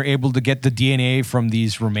and they're able to get the DNA from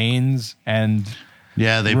these remains and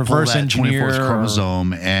Yeah, they pull Reverse that engineer 24th or-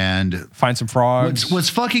 chromosome and find some frogs. what's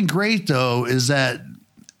fucking great though is that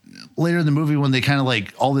later in the movie when they kind of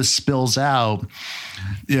like all this spills out,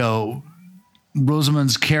 you know,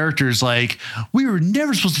 Rosamund's character's like, we were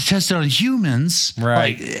never supposed to test it on humans.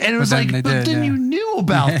 Right. Like, and it was then like, they but did, then yeah. you knew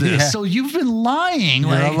about this. Yeah. So you've been lying.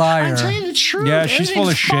 You're like, a liar. I'm telling you the truth. Yeah, she's full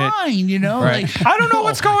of shit. Fine, you know? Right. Like, I don't know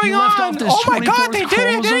what's going you left on. off this Oh my God, 24th they did it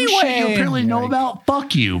chromosome shit anyway. you apparently know about.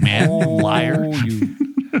 Fuck you, man. Liar.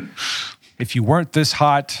 If you weren't this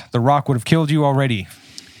hot, The Rock would have killed you already.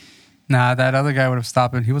 Nah, that other guy would have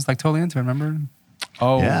stopped it. He was like totally into it. Remember?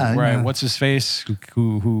 Oh, Yeah, right. yeah. What's his face?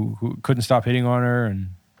 Who couldn't stop hitting on her? And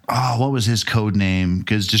Oh, what was his code name?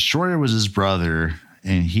 Because Destroyer was his brother,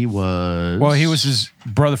 and he was. well, he was his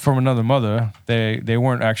brother from another mother. They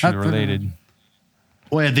weren't actually Not-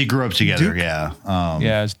 Well, yeah, they grew up together. Duke? Yeah.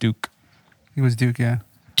 Yeah, it's Duke. He was Duke. Yeah.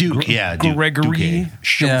 Duke, yeah, Duke, Gregory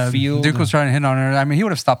Schofield. Duke was trying to hit on her. I mean, he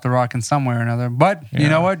would have stopped The Rock in some way or another. But you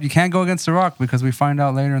know what? You can't go against The Rock because we find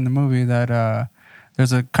out later in the movie that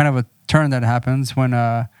there's a kind of a turn that happens when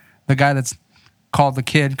the guy that's called the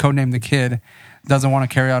Kid, codenamed the Kid, doesn't want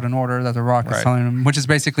to carry out an order that The Rock is telling him, which is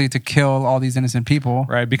basically to kill all these innocent people.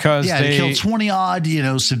 Right, because they kill 20 odd,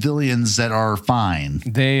 civilians that are fine.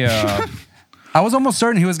 They I was almost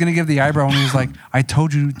certain he was going to give the eyebrow when he was like, "I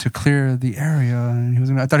told you to clear the area,"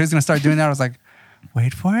 and I thought he was going to start doing that. I was like,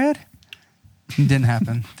 "Wait for it." It didn't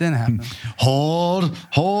happen. Hold,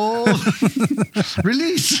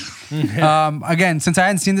 release. Again, since I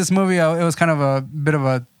hadn't seen this movie, it was kind of a bit of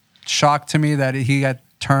a shock to me that he got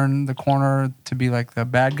turned the corner to be like the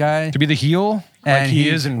bad guy, to be the heel, and like he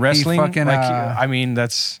is in wrestling. I mean,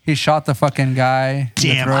 he shot the fucking guy.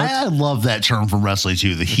 Damn, I love that term from wrestling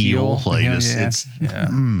too. The heel, like it's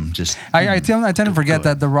just. I tend to forget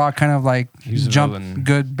that The Rock kind of like jump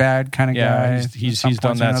good bad kind of guy. He's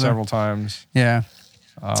done that several times. Yeah,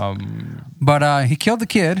 but he killed the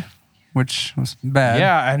Kid, which was bad.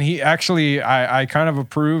 Yeah, and he actually, I kind of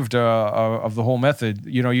approved of the whole method.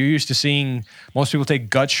 You know, you're used to seeing most people take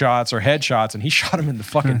gut shots or head shots, and he shot him in the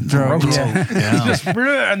fucking throat.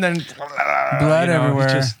 And then blood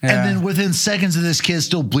everywhere. And then within seconds of this kid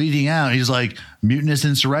still bleeding out, he's like, mutinous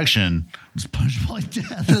insurrection. It's punched by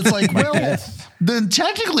death. It's like, well, then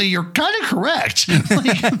technically you're kind of correct.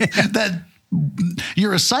 Like, that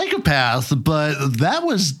you're a psychopath, but that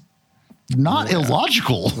was not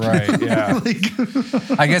illogical. Right, yeah.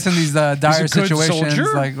 I guess in these dire situations,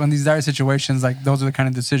 like those are the kind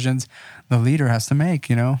of decisions the leader has to make,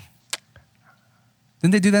 you know?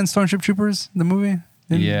 Didn't they do that in Starship Troopers, the movie?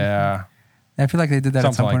 I feel like they did that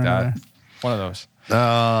at some point or another. One of those.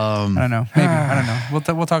 I don't know. Maybe. I don't know.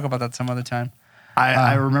 We'll talk about that some other time.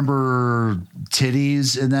 I remember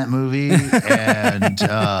titties in that movie and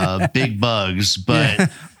big bugs, but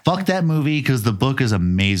fuck that movie because the book is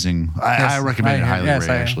amazing. I recommend it highly, Ray,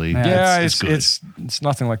 actually. It's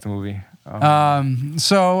nothing like the movie.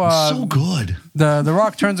 So good. The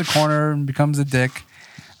Rock turns a corner and becomes a dick.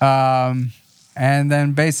 And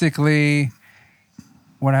then basically,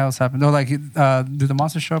 what else happened? No, do the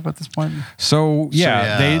monsters show up at this point?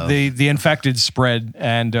 The infected spread,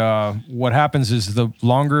 and what happens is the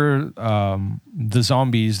longer the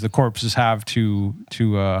zombies, the corpses have to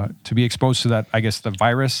be exposed to that, I guess, the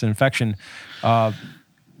virus infection,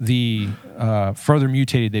 the further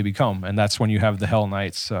mutated they become, and that's when you have the Hell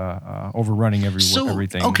Knights overrunning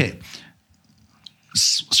everything. Okay.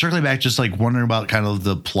 Circling back, just like wondering about kind of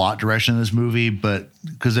the plot direction of this movie, but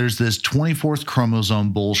because there's this 24th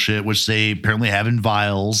chromosome bullshit, which they apparently have in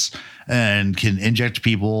vials and can inject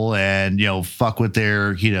people and, fuck with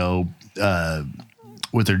their,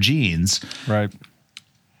 with their genes. Right.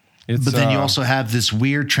 But then you also have this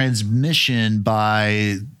weird transmission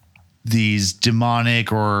by these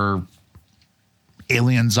demonic or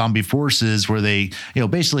alien zombie forces where they,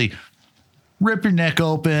 basically rip your neck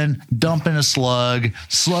open, dump in a slug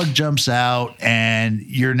jumps out, and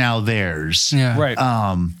you're now theirs. Yeah. Right.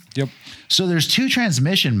 Yep. So there's two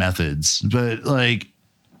transmission methods, but like,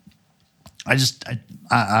 I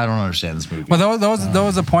don't understand this movie. Well, there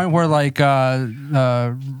was a point where like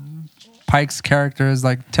Pike's character is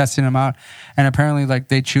like testing them out, and apparently like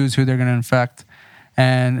they choose who they're going to infect.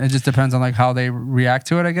 And it just depends on like how they react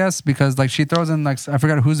to it, I guess, because like she throws in like I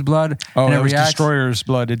forgot whose blood. Oh, and it was Destroyer's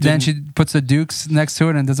blood. Then she puts the Duke's next to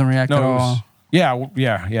it and it doesn't react at all.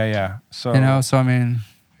 Yeah. So I mean,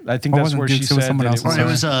 I think that's where she said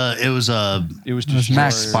it was just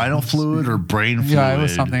Max spinal fluid or brain fluid. Yeah, it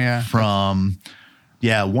was something. Yeah, from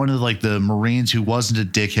one of like the Marines who wasn't a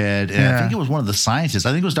dickhead, and I think it was one of the scientists.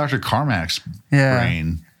 I think it was Dr. Carmack's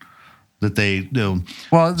brain that they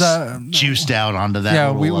juiced out onto that.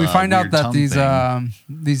 Yeah, we find out that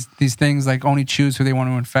these things like only choose who they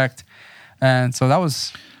want to infect, and so that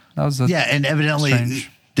was and evidently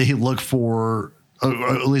strange. They look for,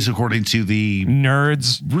 at least according to the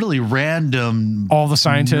nerds, really random, all the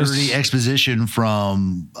scientists, nerdy exposition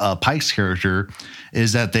from Pike's character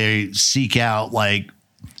is that they seek out like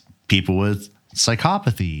people with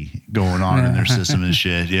psychopathy going on in their system and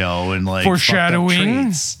shit, and like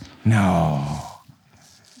foreshadowing. No.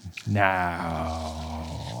 And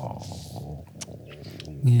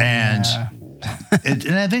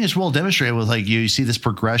and I think it's well demonstrated with like you see this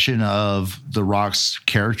progression of The Rock's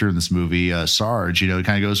character in this movie, Sarge. It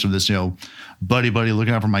kind of goes from this buddy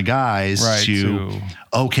looking out for my guys to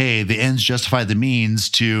okay, the ends justify the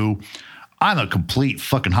means to I'm a complete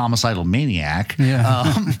fucking homicidal maniac.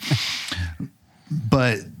 Yeah.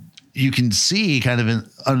 But you can see kind of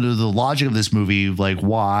under the logic of this movie, like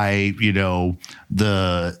why,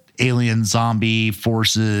 the alien zombie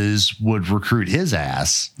forces would recruit his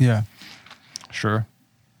ass. Yeah. Sure.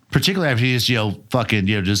 Particularly after he just,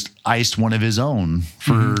 just iced one of his own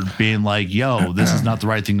for being like, yo, this is not the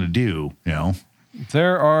right thing to do,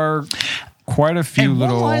 There are quite a few and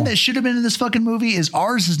little... one line that should have been in this fucking movie is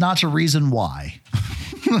ours is not a reason why.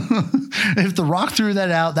 If The Rock threw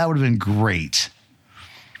that out, that would have been great.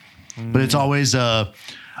 But it's always, I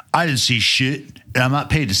didn't see shit, and I'm not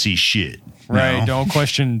paid to see shit. Right. No. Don't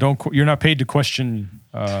question. You're not paid to question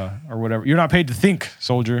or whatever. You're not paid to think,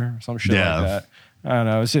 soldier. Some shit like that. I don't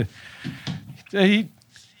know.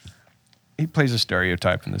 He plays a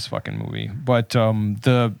stereotype in this fucking movie. But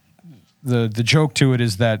the joke to it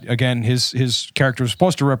is that, again, his character was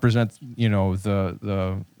supposed to represent,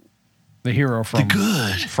 the hero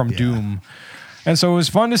from Doom. And so it was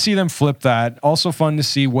fun to see them flip that. Also fun to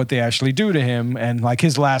see what they actually do to him. And like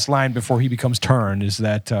his last line before he becomes turned is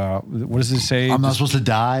that, what does it say? I'm not supposed to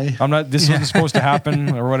die. This wasn't supposed to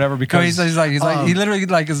happen or whatever because he's like he literally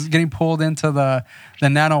like is getting pulled into the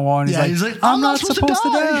nano wall and he's like, I'm not supposed to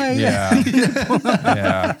die. Yeah.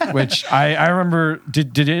 Yeah. Which I remember,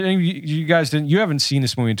 did any of you guys you haven't seen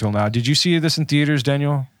this movie until now. Did you see this in theaters,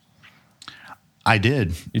 Daniel? I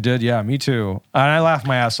did. You did? Yeah, me too. And I laughed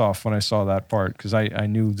my ass off when I saw that part because I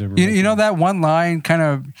knew there were... You know, that one line kind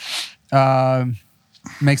of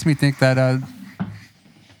makes me think that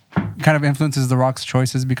kind of influences The Rock's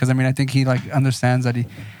choices because, I mean, I think he like understands that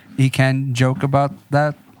he can joke about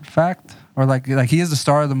that fact or like he is the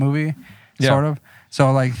star of the movie, sort of.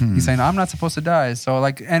 So like he's saying, I'm not supposed to die. So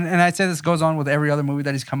like, and I say this goes on with every other movie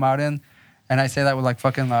that he's come out in. And I say that with like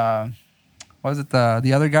fucking, what was it?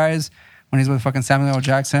 The other guys. When he's with fucking Samuel L.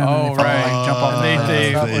 Jackson. Oh, and they right. Like, jump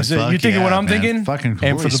off you thinking what I'm thinking? Fucking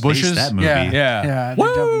Aim for the bushes? That movie. Yeah.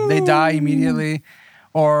 They die immediately.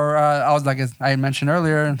 Or I was like, as I had mentioned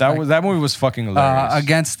earlier. That movie was fucking hilarious.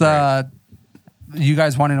 Against you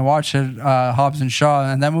guys wanting to watch it, Hobbs and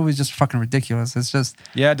Shaw, and that movie's just fucking ridiculous. It's just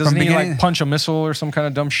doesn't he like punch a missile or some kind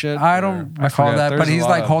of dumb shit? I don't recall that, but he's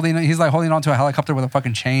like holding onto a helicopter with a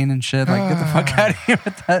fucking chain and shit. Like get the fuck out of here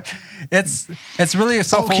with that. It's really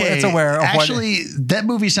it's aware of actually that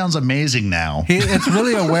movie sounds amazing now. It's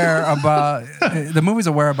really aware about the movie's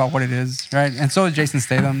aware about what it is, right? And so is Jason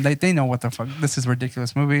Statham. They know what the fuck. This is a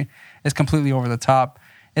ridiculous movie. It's completely over the top.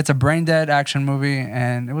 It's a brain dead action movie,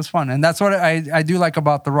 and it was fun. And that's what I do like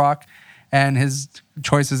about The Rock and his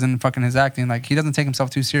choices in fucking his acting. Like, he doesn't take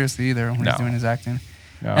himself too seriously either when he's doing his acting.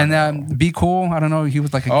 Be Cool. I don't know. He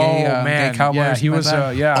was like a gay cowboy. Yeah, he was.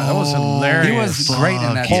 That was hilarious. He was great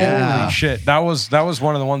in that. Holy shit! That was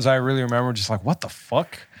one of the ones I really remember. Just like, what the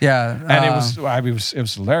fuck? Yeah, and it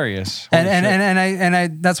was hilarious. And I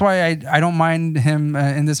that's why I don't mind him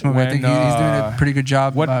in this movie. I think he's doing a pretty good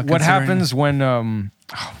job. What happens when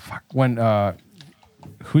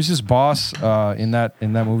who's his boss in that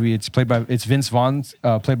movie? It's Vince Vaughn,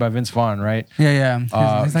 played by Vince Vaughn, right? Yeah.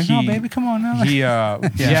 He's like, no, baby, come on now.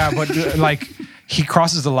 But like he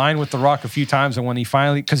crosses the line with The Rock a few times, and when he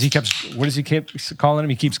finally, because he keeps, what does he keep calling him?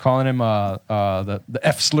 He keeps calling him the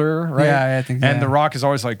F slur, right? Yeah, I think. And The Rock is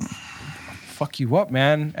always like, fuck you up,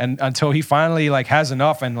 man. And until he finally like has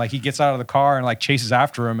enough, and like he gets out of the car and like chases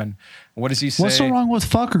after him, and what does he say? What's so wrong with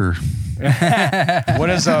fucker? What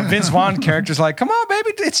is Vince Vaughn character's like? Come on,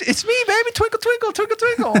 baby, it's me, baby. Twinkle, twinkle, twinkle,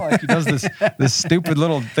 twinkle. Like he does this stupid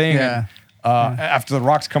little thing. Yeah. After The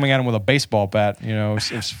Rock's coming at him with a baseball bat,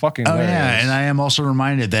 it's fucking hilarious. Yeah, and I am also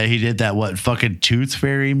reminded that he did that fucking Tooth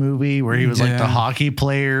Fairy movie where he was like the hockey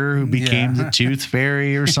player who became the Tooth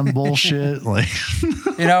Fairy or some bullshit. Like,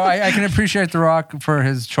 I can appreciate The Rock for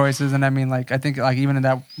his choices, and I mean, like, I think like even in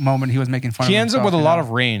that moment he was making fun. He of ends up with a lot of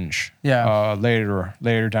range. Yeah.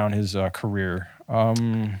 Later down his career.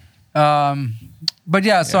 But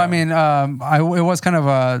yeah, so I mean, it was kind of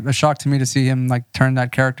a shock to me to see him like turn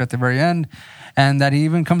that character at the very end, and that he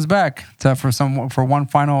even comes back for one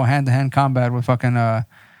final hand-to-hand combat with fucking I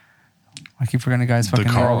keep forgetting the guy's fucking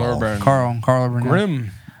Carl Urban. Carl Urban.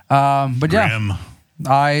 Grim. But yeah, Grim.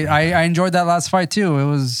 I enjoyed that last fight too. It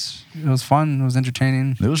was fun. It was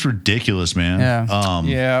entertaining. It was ridiculous, man.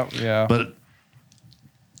 Yeah. Yeah.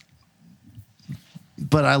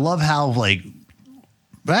 But I love how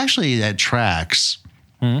but actually that tracks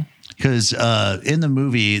because in the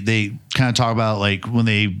movie they kind of talk about like when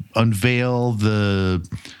they unveil the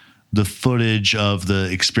footage of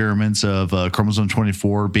the experiments of chromosome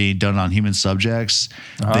 24 being done on human subjects.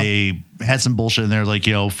 They had some bullshit in there like,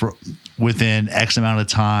 for within X amount of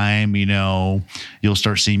time, you'll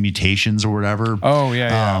start seeing mutations or whatever. Oh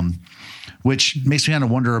yeah. Which makes me kind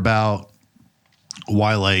of wonder about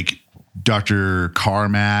why like Dr.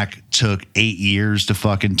 Carmack took 8 years to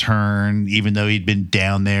fucking turn, even though he'd been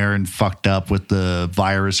down there and fucked up with the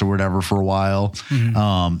virus or whatever for a while.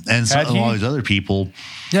 And so, a lot of these other people,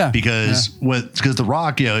 because The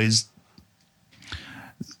Rock, you know, is,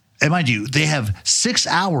 and mind you, they have 6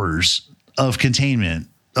 hours of containment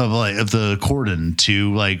of the cordon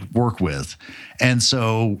to like work with, and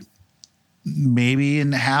so maybe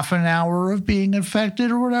in half an hour of being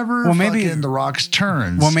infected or whatever, well, maybe The Rock's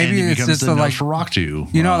turns. Well, maybe and it it's becomes just the like for Rock to,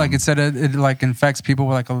 you know, like it said, it like infects people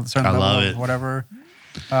with like a certain level love of it. whatever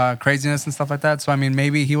craziness and stuff like that. So I mean,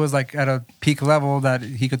 maybe he was like at a peak level that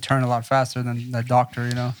he could turn a lot faster than that doctor.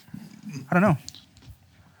 You know, I don't know.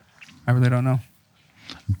 I really don't know.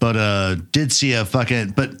 But did see a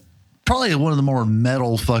fucking, but probably one of the more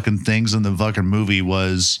metal fucking things in the fucking movie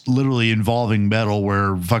was literally involving metal,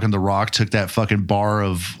 where fucking The Rock took that fucking bar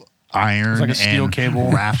of iron like a steel and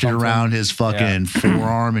cable wrapped it something. around his fucking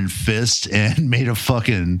forearm and fist and made a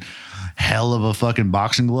fucking hell of a fucking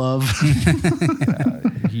boxing glove.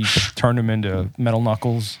 He turned him into metal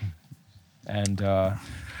knuckles, and I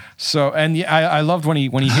loved when he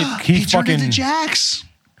hit he Keith turned fucking. into Jax.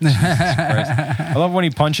 I love when he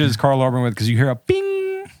punches Carl Urban with, because you hear a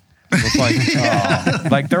bing. It's like, oh.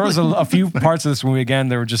 Like there was a few parts of this movie again.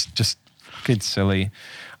 They were just good silly.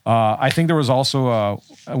 I think there was also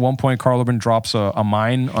at one point Carl Urban drops a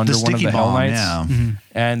mine under one of the Hell Knights,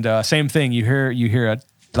 and same thing. You hear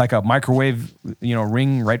like a microwave, you know,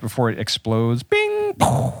 ring right before it explodes. Bing,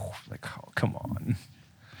 like oh, come on.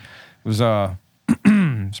 It was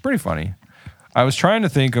it's pretty funny. I was trying to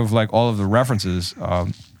think of like all of the references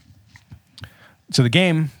to the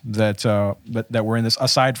game that were in this,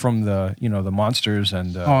 aside from the, you know, the monsters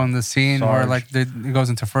and and the scene Sarge. where like it goes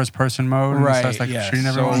into first person mode, and Right, starts like yes. shooting So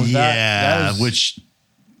everyone. that was- which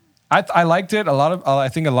I liked it. I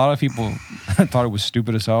think a lot of people thought it was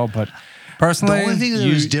stupid as hell, but Personally, the only thing that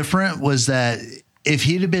was different was that if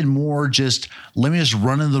he'd have been more just, let me just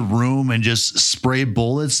run in the room and just spray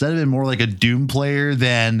bullets, that'd have been more like a Doom player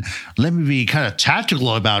than let me be kind of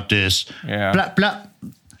tactical about this. Yeah. Blah, blah.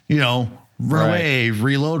 You know, run Right. away,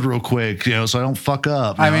 reload real quick, you know, so I don't fuck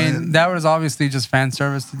up. you I know? mean, that was obviously just fan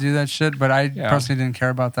service to do that shit, but I personally didn't care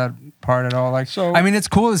about that part at all. Like, So- I mean, it's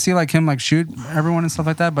cool to see like him like shoot everyone and stuff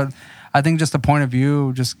like that, but I think just the point of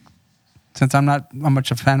view, just since I'm not much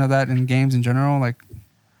a fan of that in games in general, like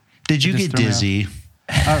Did you just get threw me off. dizzy?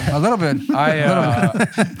 a little bit.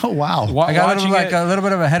 Oh, wow. I got a little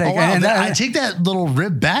bit of a headache. Oh, wow. and I take that little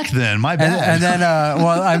rib back then. My bad. and then,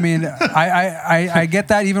 well, I mean, I get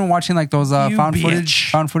that even watching like those found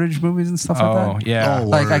footage movies and stuff like that. yeah. Oh,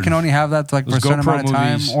 Like I word. can only have that like Those for a certain GoPro amount of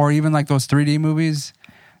time, movies. or even like those 3D movies.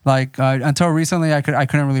 Like until recently, I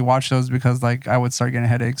couldn't really watch those because like I would start getting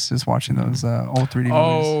headaches just watching those old 3D movies.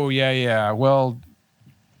 Oh yeah. Well,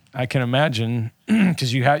 I can imagine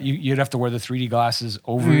because you'd have to wear the 3D glasses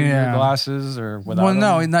over your glasses or without. Well,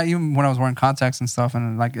 no, them. not even when I was wearing contacts and stuff,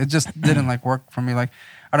 and like it just didn't like work for me. Like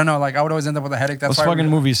I don't know, like I would always end up with a headache. That's Those why fucking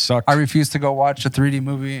movies sucked. I refuse to go watch a 3D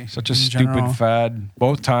movie. Such a in stupid general. fad.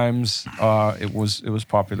 Both times, it was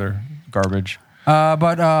popular garbage.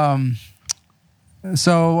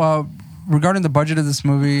 So regarding the budget of this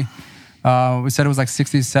movie, we said it was like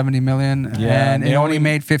 60, 70 million, Yeah, and they it only only-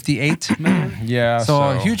 made 58 million. Yeah. So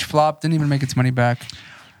a huge flop, didn't even make its money back.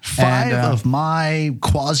 Five And, of my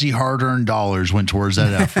quasi hard-earned dollars went towards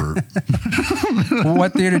that effort.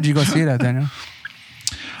 What theater did you go see it at, Daniel?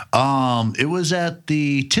 It was at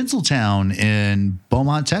the Tinseltown in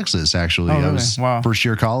Beaumont, Texas. Actually, Oh, really? I was Wow. first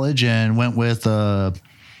year college and went with. I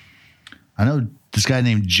know this guy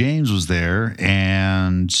named James was there,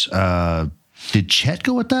 and did Chet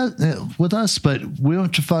go with that with us? But we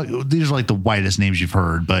went to these are like the whitest names you've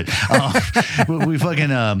heard, but we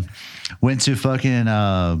fucking went to fucking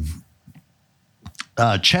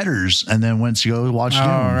Cheddar's and then went to go watch Doom.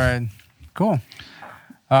 All right, cool.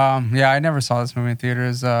 Yeah, I never saw this movie in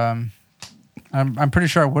theaters. I'm pretty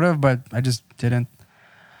sure I would have, but I just didn't.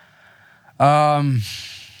 Let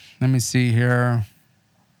me see here.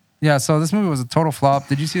 Yeah, so this movie was a total flop.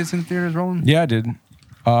 Did you see this in theaters, Roland? Yeah, I did. You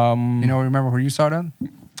know, remember where you saw it at?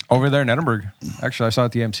 Over there in Edinburgh. Actually, I saw it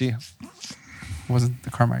at the MC. Was it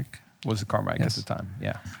the Carmike? Was the Carmike Yes. at the time?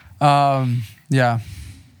 Yeah. Yeah.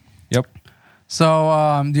 Yep.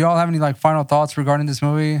 So, do you all have any like final thoughts regarding this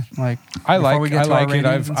movie? Like, I before like we get I to our like it.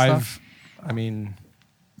 ratings and stuff? I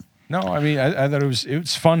thought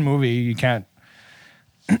it's a fun movie. You can't.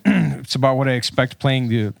 It's about what I expect playing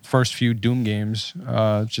the first few Doom games.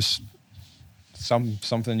 Just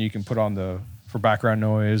something you can put on for background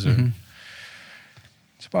noise. Or,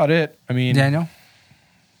 That's about it. I mean, Daniel.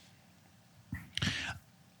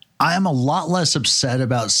 I am a lot less upset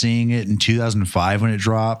about seeing it in 2005 when it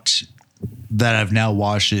dropped that I've now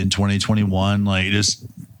watched it in 2021. Like, just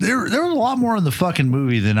there was a lot more in the fucking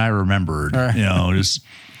movie than I remembered. Right. You know, just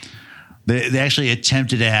they actually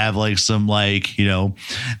attempted to have like some like, you know,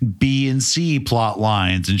 B and C plot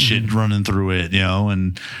lines and shit running through it, you know,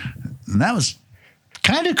 and that was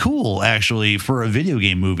kind of cool actually for a video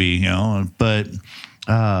game movie, you know, but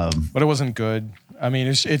it wasn't good. I mean,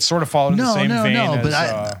 it sort of followed in the same vein as,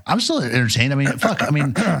 but I'm still entertained. I mean, fuck. I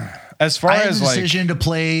mean, as far I had as the like decision to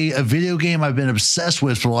play a video game I've been obsessed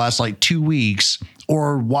with for the last like 2 weeks,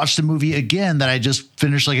 or watch the movie again that I just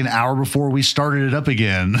finished like an hour before we started it up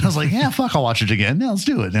again. I was like, yeah, fuck, I'll watch it again. Yeah, let's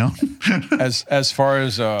do it now. as far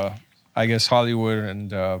as I guess Hollywood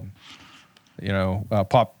and you know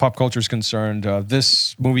pop culture is concerned,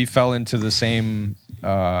 this movie fell into the same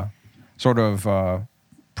sort of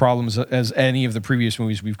problems as any of the previous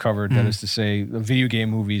movies we've covered. That is to say, the video game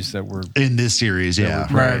movies that were In this series, yeah.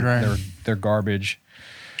 Right. they're garbage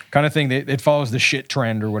kind of thing. It follows the shit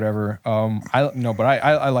trend or whatever.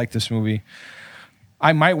 I like this movie.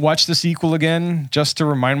 I might watch the sequel again just to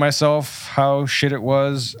remind myself how shit it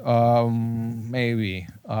was. Maybe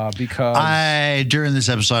because during this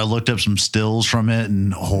episode I looked up some stills from it,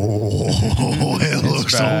 and it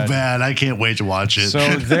looks so bad. I can't wait to watch it. So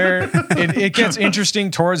it gets interesting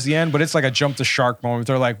towards the end, but it's like a jump the shark moment.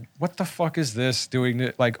 They're like, "What the fuck is this doing?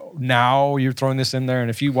 It like now you're throwing this in there?" And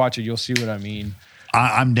if you watch it, you'll see what I mean.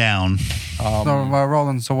 I'm down. So,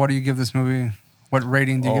 Roland, so what do you give this movie? What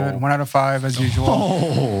rating do you give it? 1 out of 5 as usual.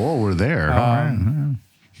 Oh, we're there. All right.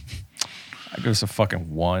 I give this a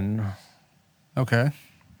fucking 1. Okay.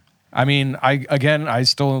 I mean, I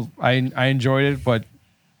enjoyed it, but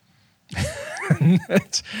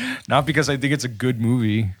it's not because I think it's a good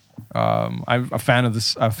movie. I'm a fan of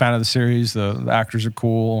this. A fan of the series. The actors are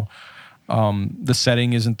cool. The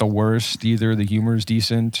setting isn't the worst either. The humor is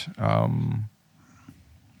decent.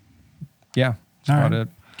 Yeah, that's about it.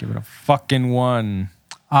 Give it a fucking 1.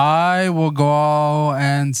 I will go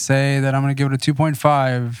and say that I'm going to give it a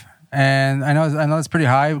 2.5. And I know it's pretty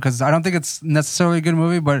high because I don't think it's necessarily a good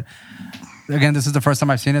movie, but again, this is the first time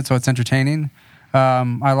I've seen it, so it's entertaining.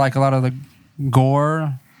 I like a lot of the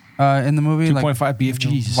gore in the movie. 2.5 like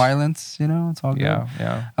BFGs. Violence, you know, it's all good.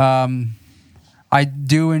 Yeah. I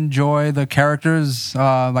do enjoy the characters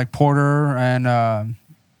like Porter and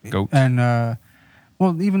Goat. And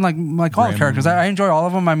well, even like all the characters, I enjoy all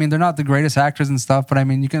of them. I mean, they're not the greatest actors and stuff, but I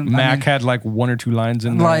mean, you can. Mac had like 1 or 2 lines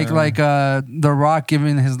in there. Like The Rock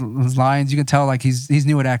giving his lines, you can tell like he's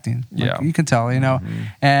new at acting. Like, Yeah, you can tell, you know,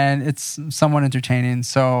 and it's somewhat entertaining.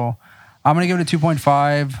 So I'm gonna give it a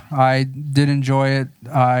 2.5. I did enjoy it.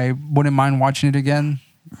 I wouldn't mind watching it again,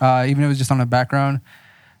 even if it was just on the background.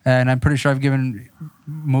 And I'm pretty sure I've given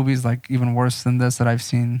movies like even worse than this that I've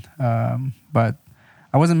seen, but.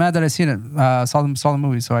 I wasn't mad that I seen it. Saw the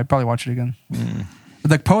movie, so I'd probably watch it again.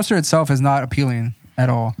 The poster itself is not appealing at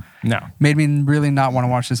all. No, made me really not want to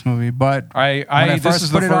watch this movie. But this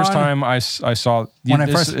is the first time I saw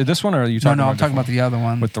this one, or are you talking? No, about I'm talking about the other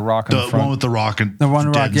one with the Rock. In the front? One with the Rock and the one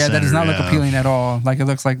with Rock. Yeah, that does not look yeah. appealing at all. Like it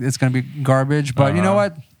looks like it's going to be garbage. But you know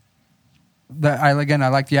what? I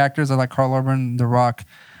like the actors. I like Carl Urban, The Rock.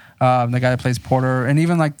 The guy that plays Porter, and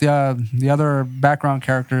even like the other background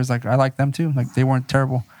characters, like I like them too. Like they weren't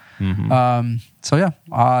terrible. So yeah,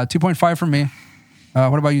 2.5 for me.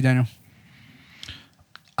 What about you, Daniel?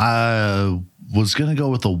 I was gonna go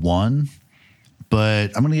with a 1,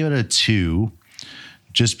 but I'm gonna give it a 2,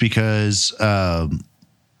 just because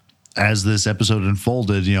as this episode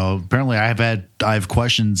unfolded, you know, apparently I have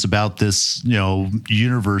questions about this, you know,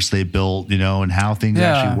 universe they built, you know, and how things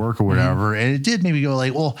actually work or whatever. And it did make me go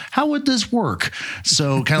like, well, how would this work?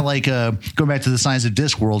 So kind of like going back to the science of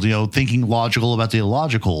Discworld, you know, thinking logical about the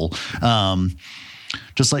illogical.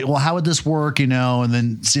 Just like, well, how would this work, you know? And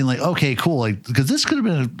then seeing like, okay, cool. Like, because this could have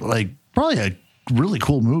been like probably a really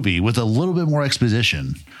cool movie with a little bit more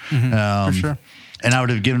exposition. For sure. And I would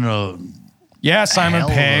have given it Simon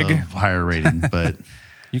Pegg, higher rating, but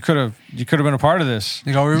you could have been a part of this.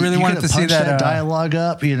 You know, we really wanted to see that dialogue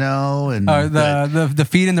up, you know, and the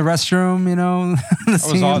feed in the restroom, you know, the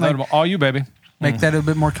scene, that was all you, baby. Make that a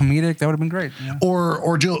bit more comedic. That would have been great. You know?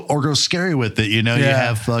 Or go scary with it. You know, you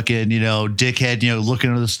have fucking, you know, dickhead, you know, looking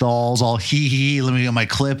into the stalls, all hee, let me get my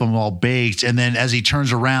clip, I'm all baked. And then as he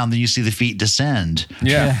turns around, then you see the feet descend.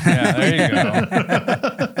 Yeah, there you go.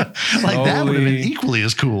 Like that would have been equally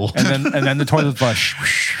as cool. And then the toilet flush.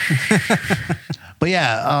 But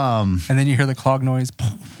yeah, and then you hear the clog noise.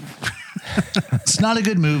 It's not a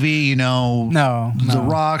good movie, you know. No. The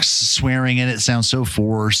Rock's swearing in it sounds so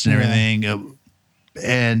forced and everything.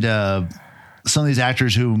 And some of these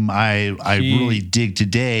actors whom I really dig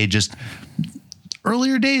today, just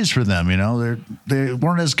earlier days for them, they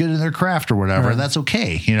weren't as good in their craft or whatever. Right. And that's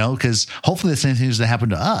okay, because hopefully the same thing is going to happen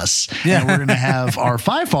to us. Yeah. And we're going to have our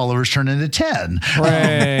 5 followers turn into 10.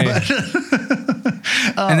 Right.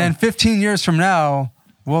 And then 15 years from now,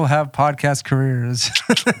 we'll have podcast careers.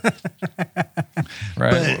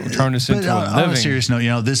 Right. We'll turn this into a on living. a serious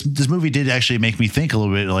note, this movie did actually make me think a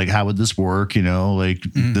little bit, like, how would this work?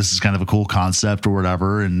 This is kind of a cool concept or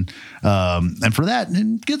whatever. And for that,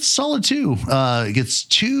 it gets solid 2. It gets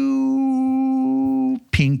 2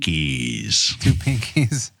 pinkies. 2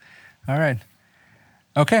 pinkies. All right.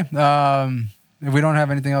 Okay. If we don't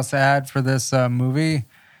have anything else to add for this movie,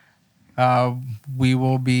 we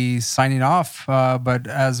will be signing off. But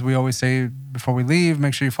as we always say before we leave,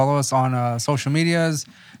 make sure you follow us on social medias,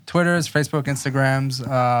 Twitters, Facebook, Instagrams.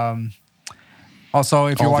 Also,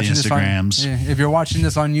 if you're All the watching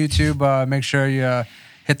this on YouTube, make sure you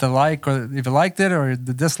hit the like, or if you liked it, or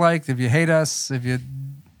the dislike. If you hate us,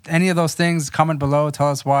 any of those things, comment below. Tell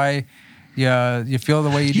us why you feel the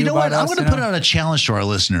way you do about what? us. I'm going to put out a challenge to our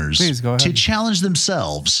listeners. Please, go ahead. To challenge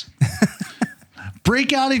themselves.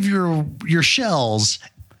 Break out of your shells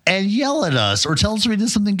and yell at us, or tell us we did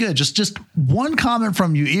something good. Just one comment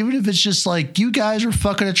from you, even if it's just like, you guys are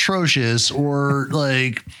fucking atrocious, or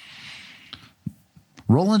like,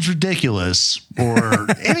 Roland's ridiculous, or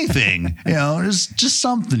anything. Just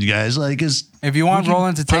something, guys. Like, if you want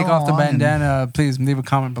Roland to take off the bandana, please leave a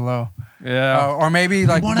comment below. Yeah. Or maybe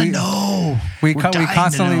like want to know. We We're dying to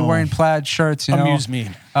constantly know. wearing plaid shirts. Amuse me.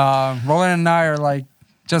 Roland and I are like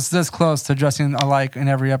just this close to dressing alike in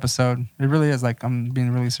every episode. It really is. Like, I'm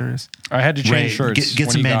being really serious. I had to change Ray, shirts. Get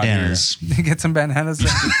when some he got here. bandanas. Get some bandanas. You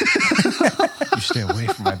stay away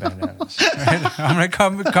from my bandanas. Right? I'm gonna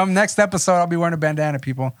come next episode. I'll be wearing a bandana,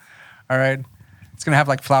 people. All right. It's gonna have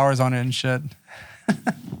like flowers on it and shit.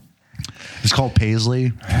 It's called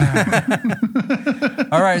Paisley.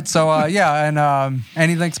 All right. So and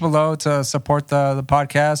any links below to support the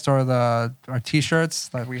podcast or our t-shirts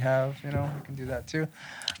that we have, we can do that too.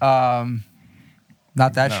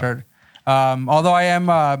 Not that shirt. Although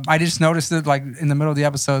I just noticed it like in the middle of the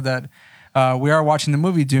episode that we are watching the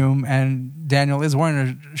movie Doom, and Daniel is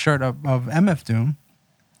wearing a shirt of MF Doom.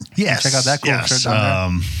 Yes. Check out that cool shirt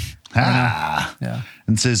down there. Yeah.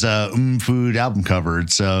 And it says Food album cover.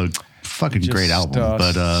 It's a fucking great album.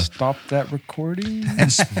 But stop that recording.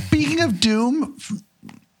 and speaking of Doom,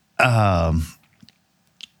 there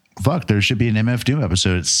should be an MF Doom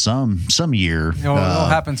episode some year. It'll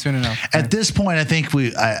happen soon enough. At this point, I think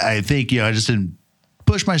I just didn't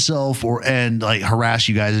push myself and like harass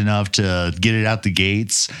you guys enough to get it out the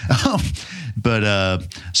gates. But I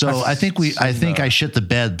think I shit the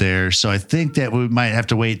bed there. So I think that we might have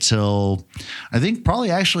to wait till, I think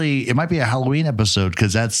probably actually it might be a Halloween episode,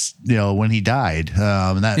 because that's when he died.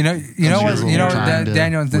 And that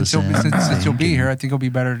Daniel, since you'll be here, I think it'll be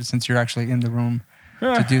better since you're actually in the room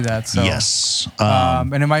to do that. So yes,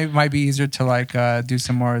 and it might be easier to like do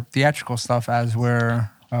some more theatrical stuff as we're.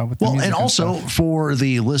 With the music and also stuff. for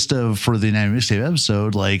the list for the 90 Mixtape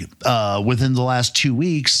episode, like within the last 2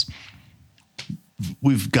 weeks,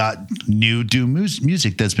 we've got new Doom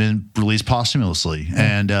music that's been released posthumously,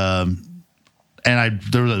 and there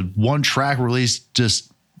was one track released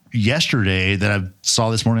just yesterday that I saw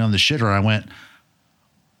this morning on the shitter. I went,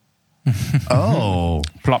 oh,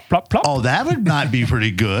 Plop, plop, plop. oh, that would not be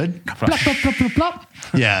pretty good. Plop, plop, plop, plop, plop.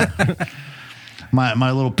 Yeah.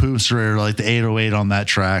 My little poops were like the 808 on that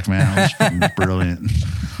track, man. It was fucking brilliant.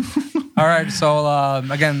 All right. So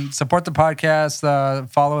again, support the podcast.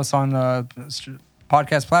 Follow us on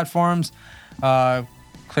podcast platforms.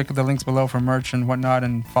 Click the links below for merch and whatnot,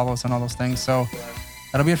 and follow us on all those things. So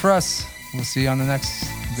that'll be it for us. We'll see you on the next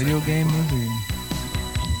video game movie.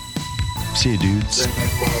 See you, dudes.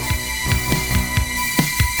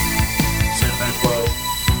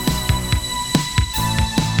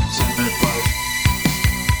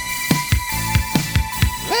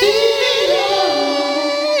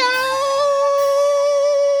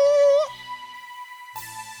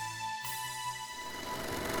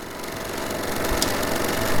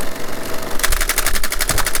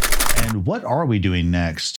 And what are we doing next?